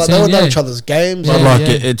side other. since Like, they then. would know Yeah. each other's games. But Yeah, like,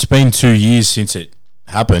 yeah. it's been 2 years since it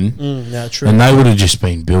happened, Yeah, true. and they would have just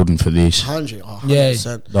been building for this. 100. Oh, Yeah.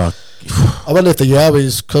 100%. Like, I wonder if the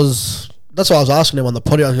Yowies, because that's what I was asking him on the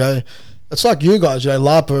podcast. It's like you guys,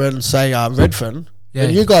 Lapa and say Redfern. Yeah.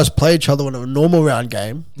 When you guys play each other in a normal round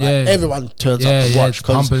game, like, Yeah. everyone turns Yeah, up to yeah, watch it's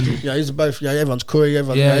because pumping. these are both. Everyone's cool.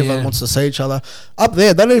 Everyone Yeah, everyone yeah. wants to see each other. Up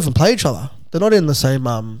there, they don't even play each other. They're not in the same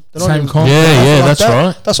they're not Same in, comp. Yeah, that's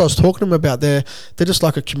right. That's what I was talking to them about. They're just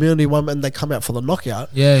like a community one, and they come out for the knockout.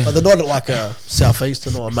 Yeah. But they're not at like a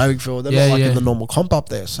Southeastern or a Marrickville. They're not like in the normal comp up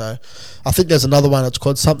there. So I think there's another one that's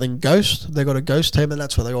called something Ghost. They got a Ghost team, and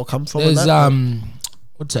that's where they all come from. There's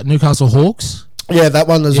what's that? Newcastle Hawks. Yeah, that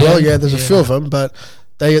one as Yeah, well. Yeah, there's a yeah. few of them, but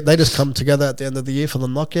they just come together at the end of the year for the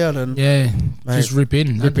knockout, and Yeah, Mate, just rip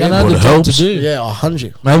in. rip They in. know What the job to helps. do. yeah,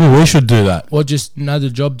 100. Maybe we should do that. Or just know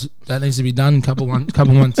the job that needs to be done. Couple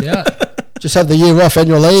months out. Just have the year off,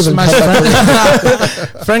 annual leave, and Smash come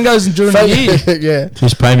back. friend goes during the year. Yeah.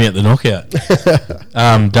 Just pay me at the knockout.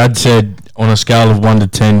 Dad said on a scale of 1 to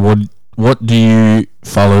 10, what do you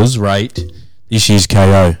fellas rate this year's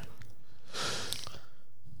KO?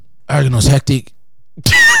 I reckon it was hectic.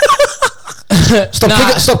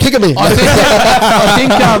 Stop kicking me.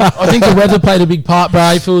 I think the weather played a big part,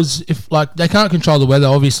 bro. If like they can't control the weather,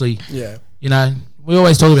 obviously. Yeah. You know, we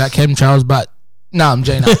always talk about chemtrails, but no, I'm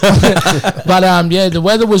Gina. But yeah, the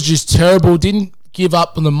weather was just terrible. Didn't give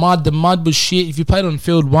up on the mud. The mud was shit. If you played on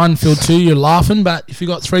field 1, field 2, you're laughing. But if you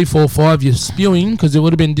got 3, 4, 5, you're spewing because it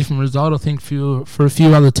would have been a different result, I think, for a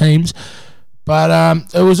few other teams. But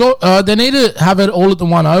it was all, they need to have it all at the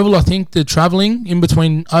one oval. I think the travelling in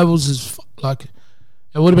between ovals is like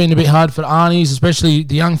it would have been a bit hard for Arnie's, especially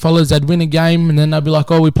the young fellas. They'd win a game and then they'd be like,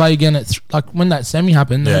 "Oh, we play again at like when that semi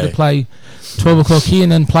happened. They had to play 12 o'clock here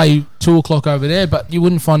and then play 2 o'clock over there." But you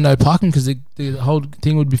wouldn't find no parking because the whole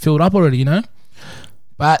thing would be filled up already, you know.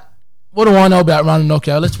 But what do I know about running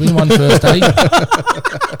knockout? Let's win one first, eh?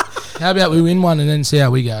 How about we win one and then see how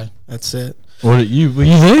we go? That's it. Were you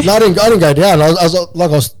there? No, I didn't go down. I was like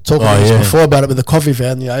I was talking Oh, to this yeah. before about it with the coffee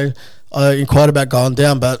van. You know, I inquired about going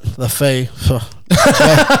down, but the fee,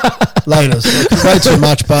 laters, way too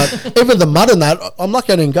much. But even the mud and that, I'm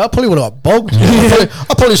lucky I didn't go. I probably would have got bogged.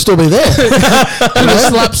 I'd probably still be there. Could have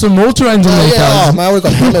slapped some more terrains on there, Yeah, cuz. man, I would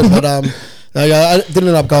have got hammered. But no, yeah, I didn't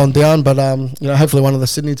end up going down. But you know, hopefully one of the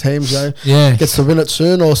Sydney teams, you know, Yeah. gets to win it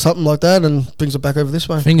soon or something like that, and brings it back over this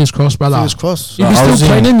way. Fingers crossed, brother. Fingers crossed. You'd be I still was in-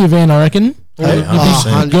 cleaning your van, I reckon. Hey, You'd be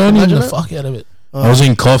 100%. gurning Imagine the it. fuck out of it. I was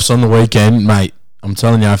in Coughs on the weekend, mate. I'm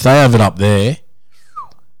telling you, if they have it up there,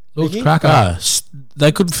 Looks Biggie? cracker.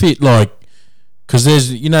 they could fit like, because there's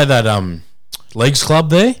that leagues club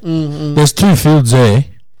there. Mm-hmm. There's 2 fields there.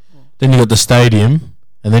 Then you got the stadium,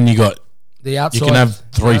 and then you The outside. can have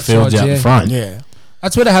 3 fields out yeah. in front. Yeah.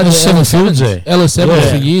 That's where they had the There's 7 fields LS7s. there. LS7 Yeah.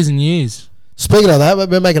 for years and years. Speaking of that,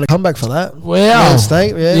 we're making a comeback for that. Wow. Man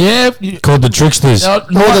State, yeah. Yeah. Called the Tricksters. All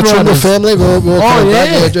the Trimble family, we all Oh,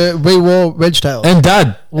 yeah. yeah. We wore Wedgetail. And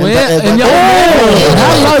Dad. Where? and And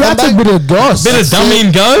hello, that's a bit of goss. Bit of dummy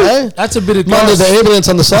and go. Hey? That's a bit of Monday goss. the ambulance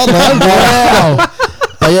on the sideline. Wow.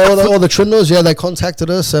 But yeah, all the Trindles, yeah, they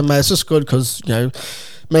contacted us, and it's just good because, you know,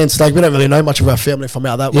 me and Snake, we don't really know much of our family from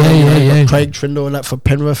out that way. Yeah, You know, yeah, you've got yeah. Craig Trindle and that for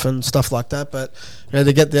Penrith and stuff like that. But, you know,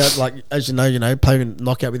 they get there, like, as you know, playing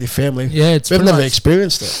knockout with your family. Yeah, it's We've pretty never much-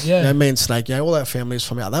 experienced it. Yeah. You know, me and Snake, you know, all our families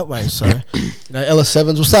from out that way. So, you know,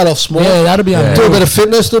 LS7s, we'll start off small. Yeah, that'd be Do a unreal. bit of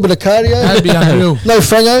fitness, do a bit of cardio. That'd be unreal. No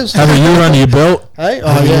frangos. Have a year under your belt. Hey?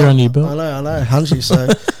 Have a year under your belt. I know, Hungy, so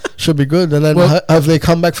should be good. And then Well- hopefully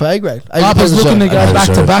come back for A grade. Harper's looking to go I back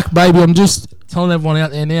to deserve. back, baby. I'm just telling everyone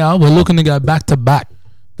out there now, we're looking to go back to back.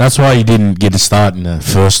 That's why he didn't get a start in the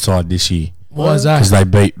first side this year. Why is that? Because they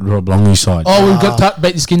beat Rob Longley's side. Oh, we've got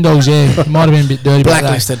beat the Skin Dogs, yeah. It might have been a bit dirty. about that.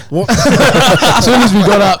 Blacklisted. What? As soon as we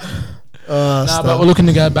got up. Nah, But we're looking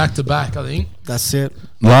to go back to back, I think. that's it.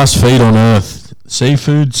 Last feed on earth: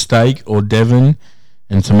 seafood, steak, or Devon,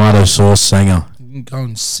 and tomato sauce Sanger.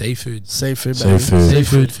 Going seafood. Seafood, baby. Seafood.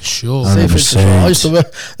 Seafood for sure. Seafood. Seafood for sure. 100%. I used to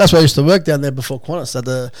work. That's where I used to work down there before Qantas at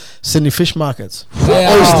the Sydney fish markets.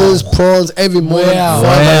 Wow. Oysters, prawns every morning. Wow.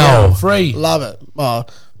 5 a.m. Wow. Free. Love it. Oh,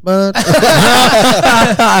 but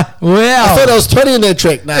I Wow. thought I was 20 in their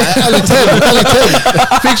trick. Nah, only 10. Only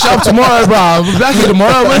 10. Fix up tomorrow, bro. We're back here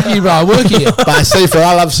tomorrow. Work here, bro. Work here. But seafood,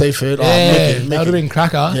 I love seafood. Oh, Yeah, Mickey, that would have been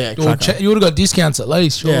cracker. Yeah, Or cracker. you would have got discounts at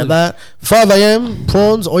least. Surely. Yeah, that 5 a.m.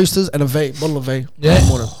 prawns, oysters, and a V, bottle of V. Yeah. Every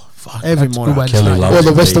morning. Fuck, Every that's a morning. good way to Kelly start. loves All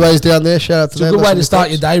the V. Westerways down there. Shout out to It's a them. good way That's to what start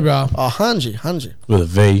we your call day, bro. it. Oh, Hanji. With a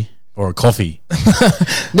V or a coffee.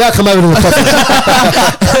 Now come over to the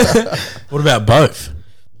coffee. What about both?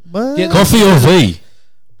 What? Get- Coffee or V?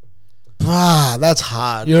 That's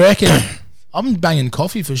hard. You reckon? I'm banging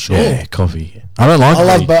coffee for sure. Yeah, coffee. I don't like I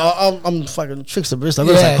love, V. but I'm fucking Trickster barista. I'm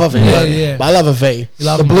gonna Yeah, say coffee. yeah, but, yeah. but I love a V. You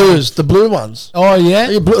love the them blues, the blue ones. Oh, yeah?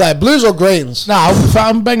 Are you like blues or greens? No,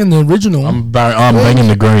 I'm banging the original. I'm banging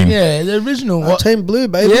the green. Yeah, the original. What? Team blue,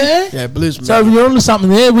 baby. Yeah? Yeah, blues. So if you're onto something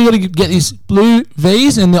there, we got to get these blue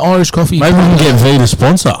V's and the Irish coffee. Maybe we can get V to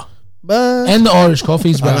sponsor. But And the Irish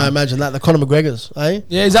coffees, bro. I know, imagine that. The Conor McGregors, eh?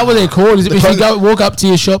 Yeah, is that what they're called? Is it if you walk up to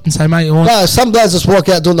your shop and say, mate, you want... No, some guys just walk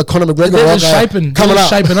out doing the Conor McGregor. They're just shaping. Coming up.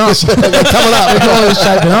 Shaping up. They're coming up. They're always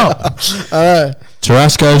shaping up. I know.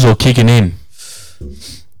 Tarascos or kicking in?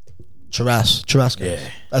 Churrasco. Yeah.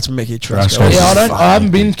 That's Mickey Churrasco. Churrasco. Yeah, I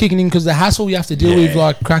haven't been kicking in because the hassle you have to deal with,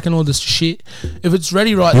 like cracking all this shit. If it's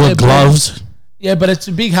ready right You there, want gloves? Yeah, but it's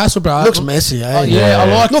a big hassle, bro. Looks messy, eh? Oh, yeah, I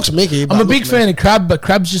like. Looks Mickey. I'm a big fan of crab, but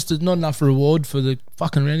crab's just not enough reward for the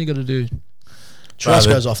fucking round you got to do.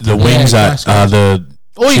 Churrasco's off the wings Yeah, at the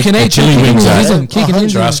Or you can eat chili wings. Kicking in.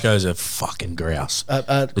 Tarascos are fucking grouse.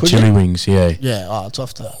 at The chili wings, yeah. Yeah, oh, it's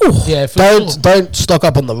off to. Yeah, for sure. Don't stock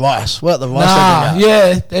up on the rice. What the rice? Nah, they bring out?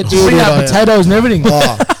 yeah, they bring out yeah. potatoes and everything.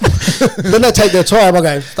 Oh. Then they take their time. I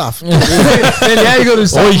go stuff. Then yeah, you got to All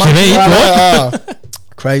start. you can eat, what? Oh,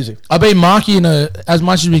 crazy. I beat Marky in a as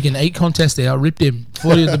much as we can eat contest there. I ripped him.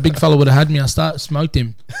 Thought the big fella would have had me. I smoked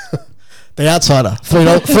him. The outsider.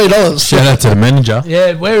 $3. Shout out to the manager.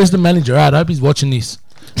 Yeah, where is the manager at? I hope he's watching this.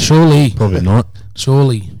 Surely. Probably not.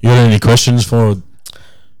 Surely. You got any questions for?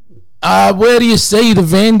 Where do you see the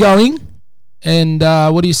van going? And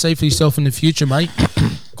what do you see for yourself in the future, mate?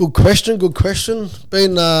 Good question.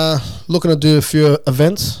 Been looking to do a few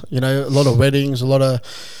events. You know, a lot of weddings, a lot of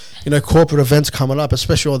corporate events coming up,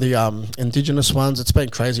 especially all the Indigenous ones. It's been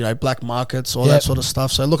crazy, black markets, all that sort of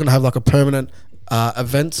stuff. So looking to have like a permanent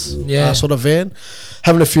events sort of van,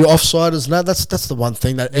 having a few offsiders and that's the one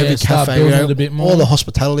thing that every start cafe, building it a bit more. all the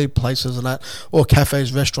hospitality places and that, or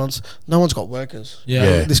cafes, restaurants, no one's got workers.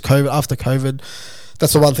 Yeah. This after COVID,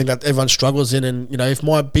 that's the one thing that everyone struggles in. And if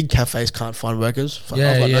my big cafes can't find workers, I've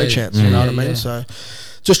got no chance. You know what I mean? Yeah. So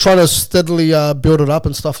just trying to steadily build it up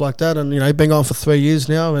and stuff like that. And been going for 3 years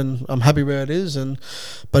now, and I'm happy where it is.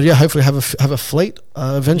 But hopefully have a fleet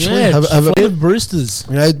eventually. Yeah, have a fleet of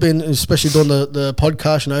baristas. been especially doing the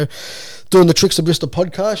podcast. Doing the Tricks of Bristol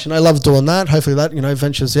podcast. I love doing that. Hopefully that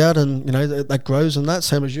ventures out and that grows and that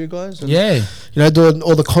same as you guys. And, doing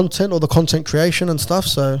all the content creation and stuff.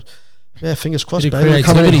 So yeah, fingers crossed, Bit of baby. We're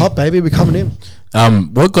coming in creativity. hot, baby. We're coming in.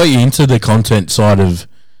 What got you into the content side of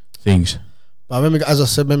things? I remember, as I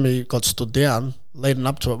said, when we got stood down, leading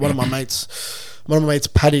up to it, one of my mates,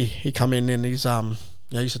 Paddy, he come in and he's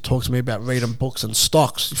he used to talk to me about reading books and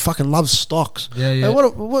stocks. He fucking loves stocks. Yeah. Hey,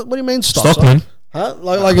 what do you mean stocks? Stockman. Huh?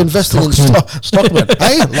 Like investing in Stockman. Stockman.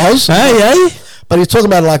 Hey, Loz. Hey. But he's talking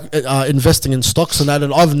about like investing in stocks and that,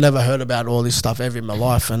 and I've never heard about all this stuff ever in my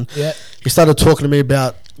life. And he started talking to me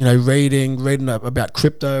about reading about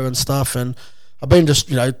crypto and stuff, and I've been just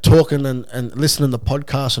talking and listening to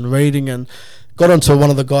podcasts and reading, and got onto one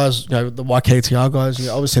of the guys, the YKTR guys.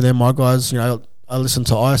 Obviously they're my guys. I listened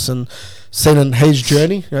to Ice and seen his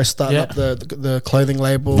journey, starting up the clothing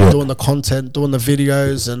label, doing the content, doing the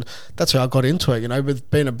videos, and that's how I got into it. With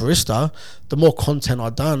being a barista, the more content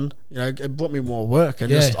I'd done, it brought me more work, and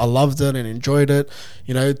just I loved it and enjoyed it.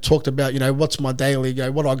 Talked about what's my daily,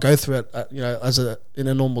 what I go through in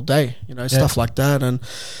a normal day, stuff like that, and.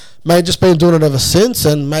 Mate, just been doing it ever since,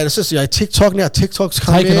 and mate, it's just TikTok now. TikTok's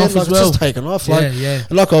coming Taken in, off as it's well. just taken off. Yeah.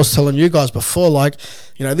 And like I was telling you guys before,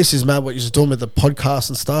 this is mad what you're doing with the podcast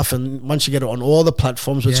and stuff. And once you get it on all the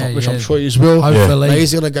platforms, which I'm sure you will, Hopefully. mate,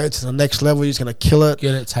 he's gonna go to the next level. He's gonna kill it.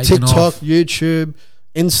 Get it taken TikTok, off. YouTube,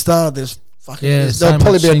 Insta. There's fucking. so There'll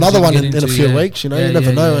probably much be things another you one can in get a into, few weeks. You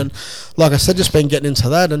never know. Yeah. And like I said, just been getting into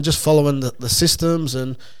that and just following the systems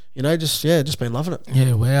and just been loving it.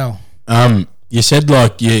 Yeah, wow. You said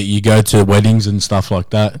you go to weddings and stuff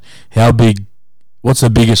like that. What's the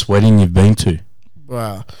biggest wedding you've been to?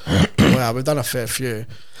 Wow, we've done a fair few.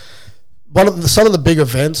 Some of the big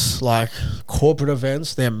events, like corporate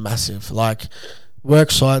events, they're massive. Like work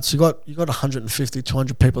sites, you got 150,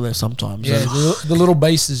 200 people there sometimes. Yeah, And the little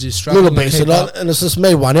bases just struggling. little to beast, keep and, up. and it's just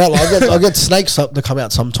me one out. Like I get snakes up to come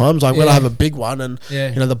out sometimes. Like when I have a big one, and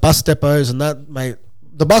the bus depots and that, mate.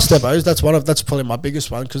 The bus depots, that's probably my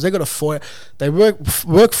biggest one, because they got they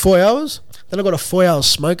work 4 hours, then I got a 4 hour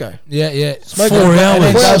smoko. Yeah. Smoker. 4 hours. And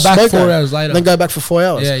then go back Smoker. 4 hours later. Then go back for 4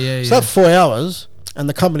 hours. Yeah. So that 4 hours, and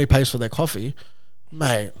the company pays for their coffee,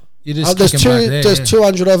 mate. You just There's kick 'em back there,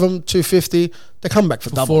 200 of them, 250. They come back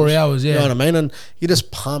for doubles. 4 hours, You know what I mean? And you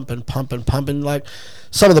just pump and pump and pump, and like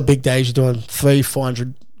some of the big days, you're doing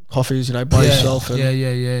 300-400 coffees, by yourself. And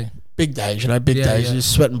Yeah. big days, big Yeah, days. yeah. You're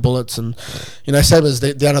sweating bullets, and same as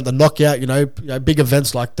down at the Knockout. Big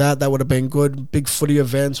events like that would have been good. Big footy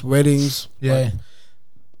events, weddings. Yeah. Like,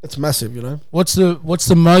 it's massive. What's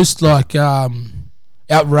the most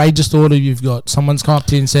outrageous order you've got? Someone's come up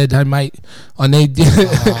to you and said, "Hey mate, I need,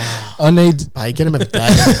 I need." Hey, get him every day.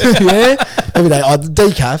 Yeah, Every day. Oh,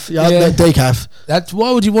 decaf. Yeah, Yeah. decaf. that's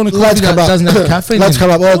why would you want a Lads coffee that come up. doesn't have caffeine? Lads in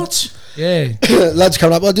come it? up. Oh, Yeah, lads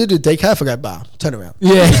come up. Oh, do decaf? I go, bah, turn around.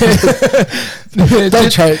 yeah.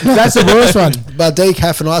 Don't choke. That's the worst one. But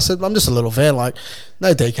decaf, and I said, I'm just a little fan. Like,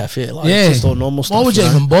 no decaf here. Like, Yeah. it's just all normal stuff. Why would you know?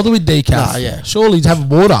 even bother with decaf? Nah, yeah. Surely you'd have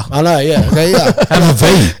water. I know, yeah. Okay, yeah. Have a V.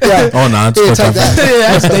 Yeah. Oh no, it's Yeah, got take caffeine. that.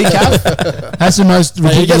 Yeah, that's decaf. That's the most Hey, you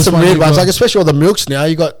get ridiculous some one. weird you've ones, got. like especially all the milks now.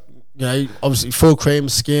 You got, you know, obviously full cream,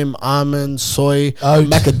 skim, almond, soy, Oat.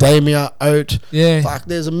 macadamia, oat. Yeah. Fuck,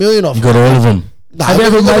 there's a million of You them. got all of them. Nah, Have you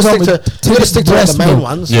ever you gotta made stick one to, with you gotta stick to breast the main milk?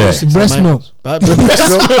 ones. Yeah. You gotta stick to the Breast main milk. ones. Right, breast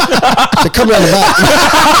milk. So come around the back.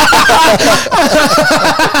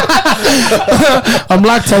 I'm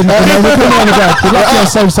lactating. We're coming on the back. We're lucky I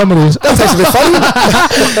saved some of this. That tastes a bit funny.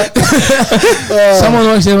 Someone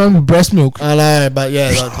likes their own breast milk. I know, but yeah,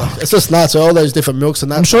 like, it's just nuts. All those different milks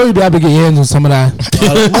and I'm that. sure you'll be able to get your hands on some of that.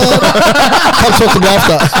 Come talk to me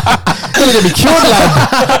after. You're gonna be cured,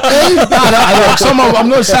 lad. No, someone, I'm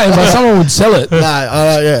not saying, but someone would sell it.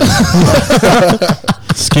 Nah, yeah.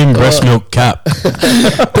 Skim breast milk cap.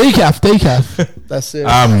 Decaf. That's it.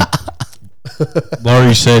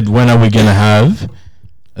 Laurie said, when are we going to have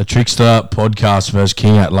a Trickster podcast versus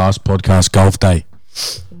King at Last podcast golf day?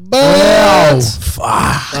 But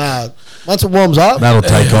Fuck. once it warms up, That'll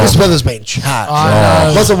take off. this weather's been chat. I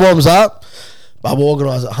know. Once it warms up, but we'll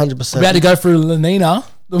organise it 100%. About to go through La Nina,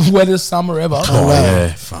 the wettest summer ever. Oh, wow.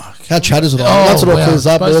 yeah, fuck. How chat is it? Once it all clears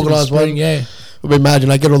up, we'll organise one. Yeah, We'll imagine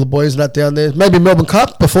I get all the boys and that down there. Maybe Melbourne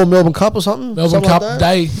Cup before Melbourne Cup or something. Melbourne something Cup like that.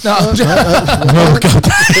 day. No,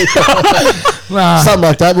 nah. Something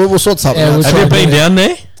like that. We'll sort something Yeah, out. we'll Have you sort been it. down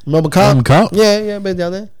there? Melbourne Cup? Melbourne Cup? Yeah, been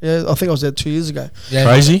down there. Yeah, I think I was there 2 years ago. Yeah.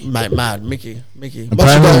 Crazy. Mate, mad. Mickey. Once you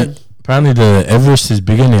Apparently, go, apparently the Everest is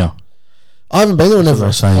bigger now. I haven't been there in That's what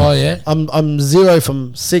Everest. they're saying. Oh yeah. I'm 0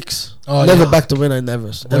 from 6. Oh, Never yeah. back to winner in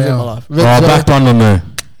Everest ever in my Wow. life. Oh, I backed one on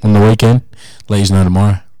the weekend. Let you know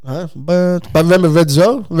tomorrow. But remember Red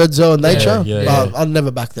Zo and Nature? yeah, But I never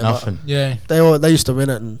backed them. Nothing. Yeah. They used to win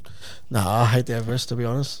it, and I hate the Everest to be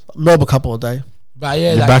honest. Melbourne Cup all day. But yeah,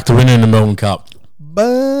 You're like, back to winning the Melbourne Cup.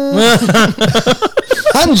 But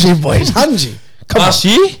Hungy boys, Hungy. Come on. Last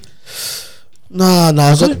year? No,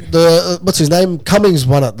 the what's his name? Cummings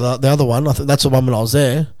won it. The other one, I think that's the one when I was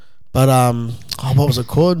there. But what was it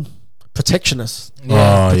called? Protectionist.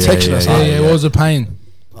 yeah. Oh, Protectionist, Yeah, huh? yeah, it was a pain.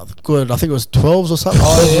 Good. I think it was 12s or something.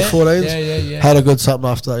 Oh, 12s yeah. or 14s. Yeah. Had a good something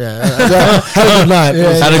after that. Yeah. Had a good night.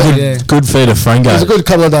 Yeah, Had a yeah. good feed of It was Frango. a good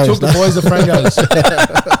couple of days. Took the boys to Franco's.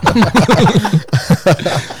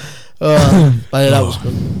 But yeah, that was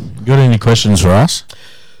good. Got any questions for us?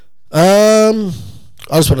 I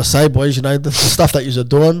just want to say, boys, you know, the stuff that you're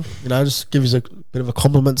doing, you know, just give you a bit of a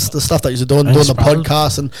compliment. The stuff that you're doing, Thanks, doing the brother.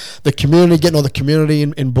 podcast and the community, getting all the community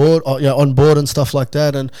in board, on board and stuff like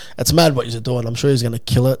that. And it's mad what you're doing. I'm sure he's going to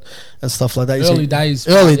kill it and stuff like that. You Early see- days.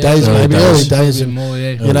 Early Yeah. days, Early maybe. days. Early days. Probably more, yeah.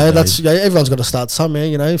 You Early know, days. that's everyone's got to start somewhere.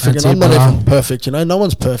 You know, figuring it, I'm not brother. even perfect. You know, no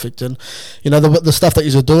one's perfect, and you know the stuff that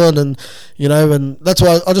he's doing, and you know, and that's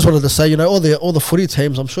why I just wanted to say, you know, all the footy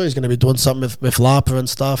teams. I'm sure he's going to be doing something with LARPA and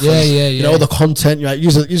stuff. Yeah, and, yeah, You know, yeah. all the content. You know,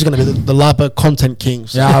 he's going to be the LARPA content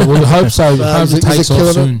kings. Yeah, we hope so. Hope he's it takes killing off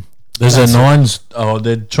it. soon. There's That's a it. nines. Oh,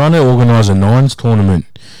 they're trying to organise a nines tournament.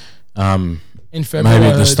 In February. Maybe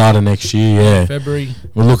at the start of next year. Yeah, February.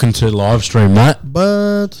 we're looking to live stream that.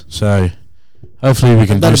 But So hopefully we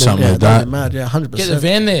can do something with that. Mad, yeah, 100%. Get the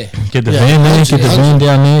van there. Get the Yeah, van there. hundred- Get the van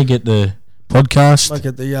down there. Get the podcast. Might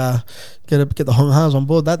get the get the Hong Ha's on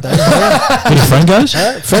board that day. Get the Frankos.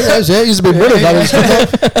 Frankos, yeah, he's a bit winner.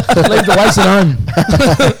 Leave the waste at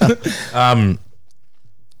home.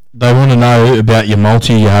 They want to know about your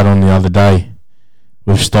multi you had on the other day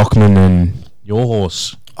with Stockman and your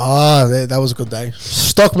horse. That was a good day.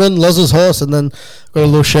 Stockman, Loz's horse, and then got a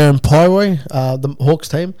little share in Pyroy, the Hawks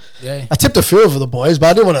team. Yeah. I tipped a few of the boys, but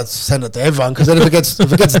I didn't want to send it to everyone because then if it gets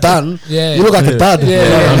done, Yeah. you look like a dud. Yeah, you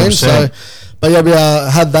know what I mean? 100%. So, but yeah, we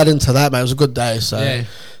had that into that, mate. It was a good day. So, Yeah.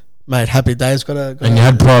 mate, happy days. Got And you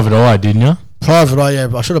had Private Eye, didn't you? private eye. Yeah,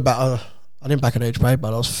 but I should have I didn't back at each mate,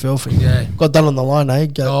 but I was filthy. Yeah. Got done on the line, eh?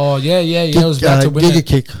 Oh, yeah. I was about to win Giga it.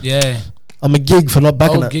 kick. Yeah. I'm a gig for not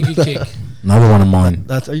backing Oh, it. Giga kick. Another one of mine.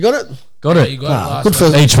 That's you got it. Got Yeah, it. you got Nah, it last good for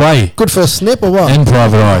week. Each way. good for a snip or what? And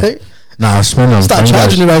Private Eye. Hey, Nah, I spent on start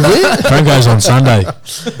charging Frankos. you over here. Frankos on Sunday.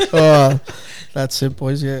 That's it,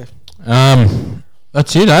 boys. Yeah.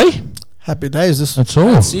 That's it, eh? Happy days. That's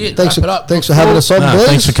all. That's it. Thanks Wrap it up. for having us on, No, boys.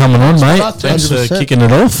 thanks for coming on, mate. brother. Thanks for 100%. kicking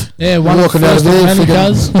it off. Yeah, We're one walking out of there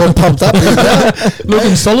all pumped up.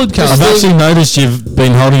 looking solid, cuz. I've actually noticed you've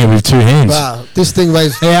been holding it with two hands. Wow, this thing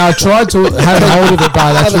weighs Yeah, I tried to have hold of it,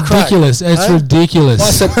 bro. That's Have a crack. ridiculous. It's Eh? ridiculous.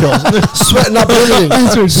 bicep curls, sweating up and everything.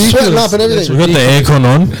 That's ridiculous. Sweating up and everything. We've got the aircon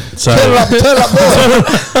on, so Turn it up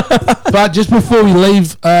more. But just before we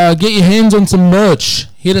leave, get your hands on some merch.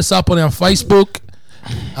 Hit us up on our Facebook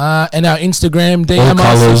and our Instagram. DM us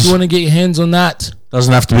colours. if you want to get your hands on that.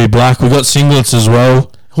 doesn't have to be black. We've got singlets as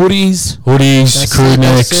well, Hoodies. hoodies, That's crew it,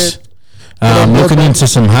 that's necks. it. Looking into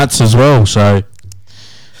some hats as well, so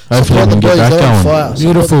hopefully Support we the can get boys. that They're on going. fire. Support the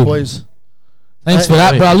Beautiful. boys. Thanks Hey, for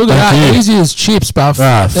that, bro. Look at thank that. you. Easy as chips, bruv.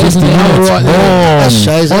 Ah, There's 50 an hour minutes. right there. That's Boom.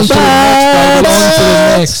 Shays. On That's to the it. next, baby. On to the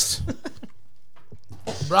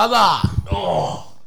next. Brother.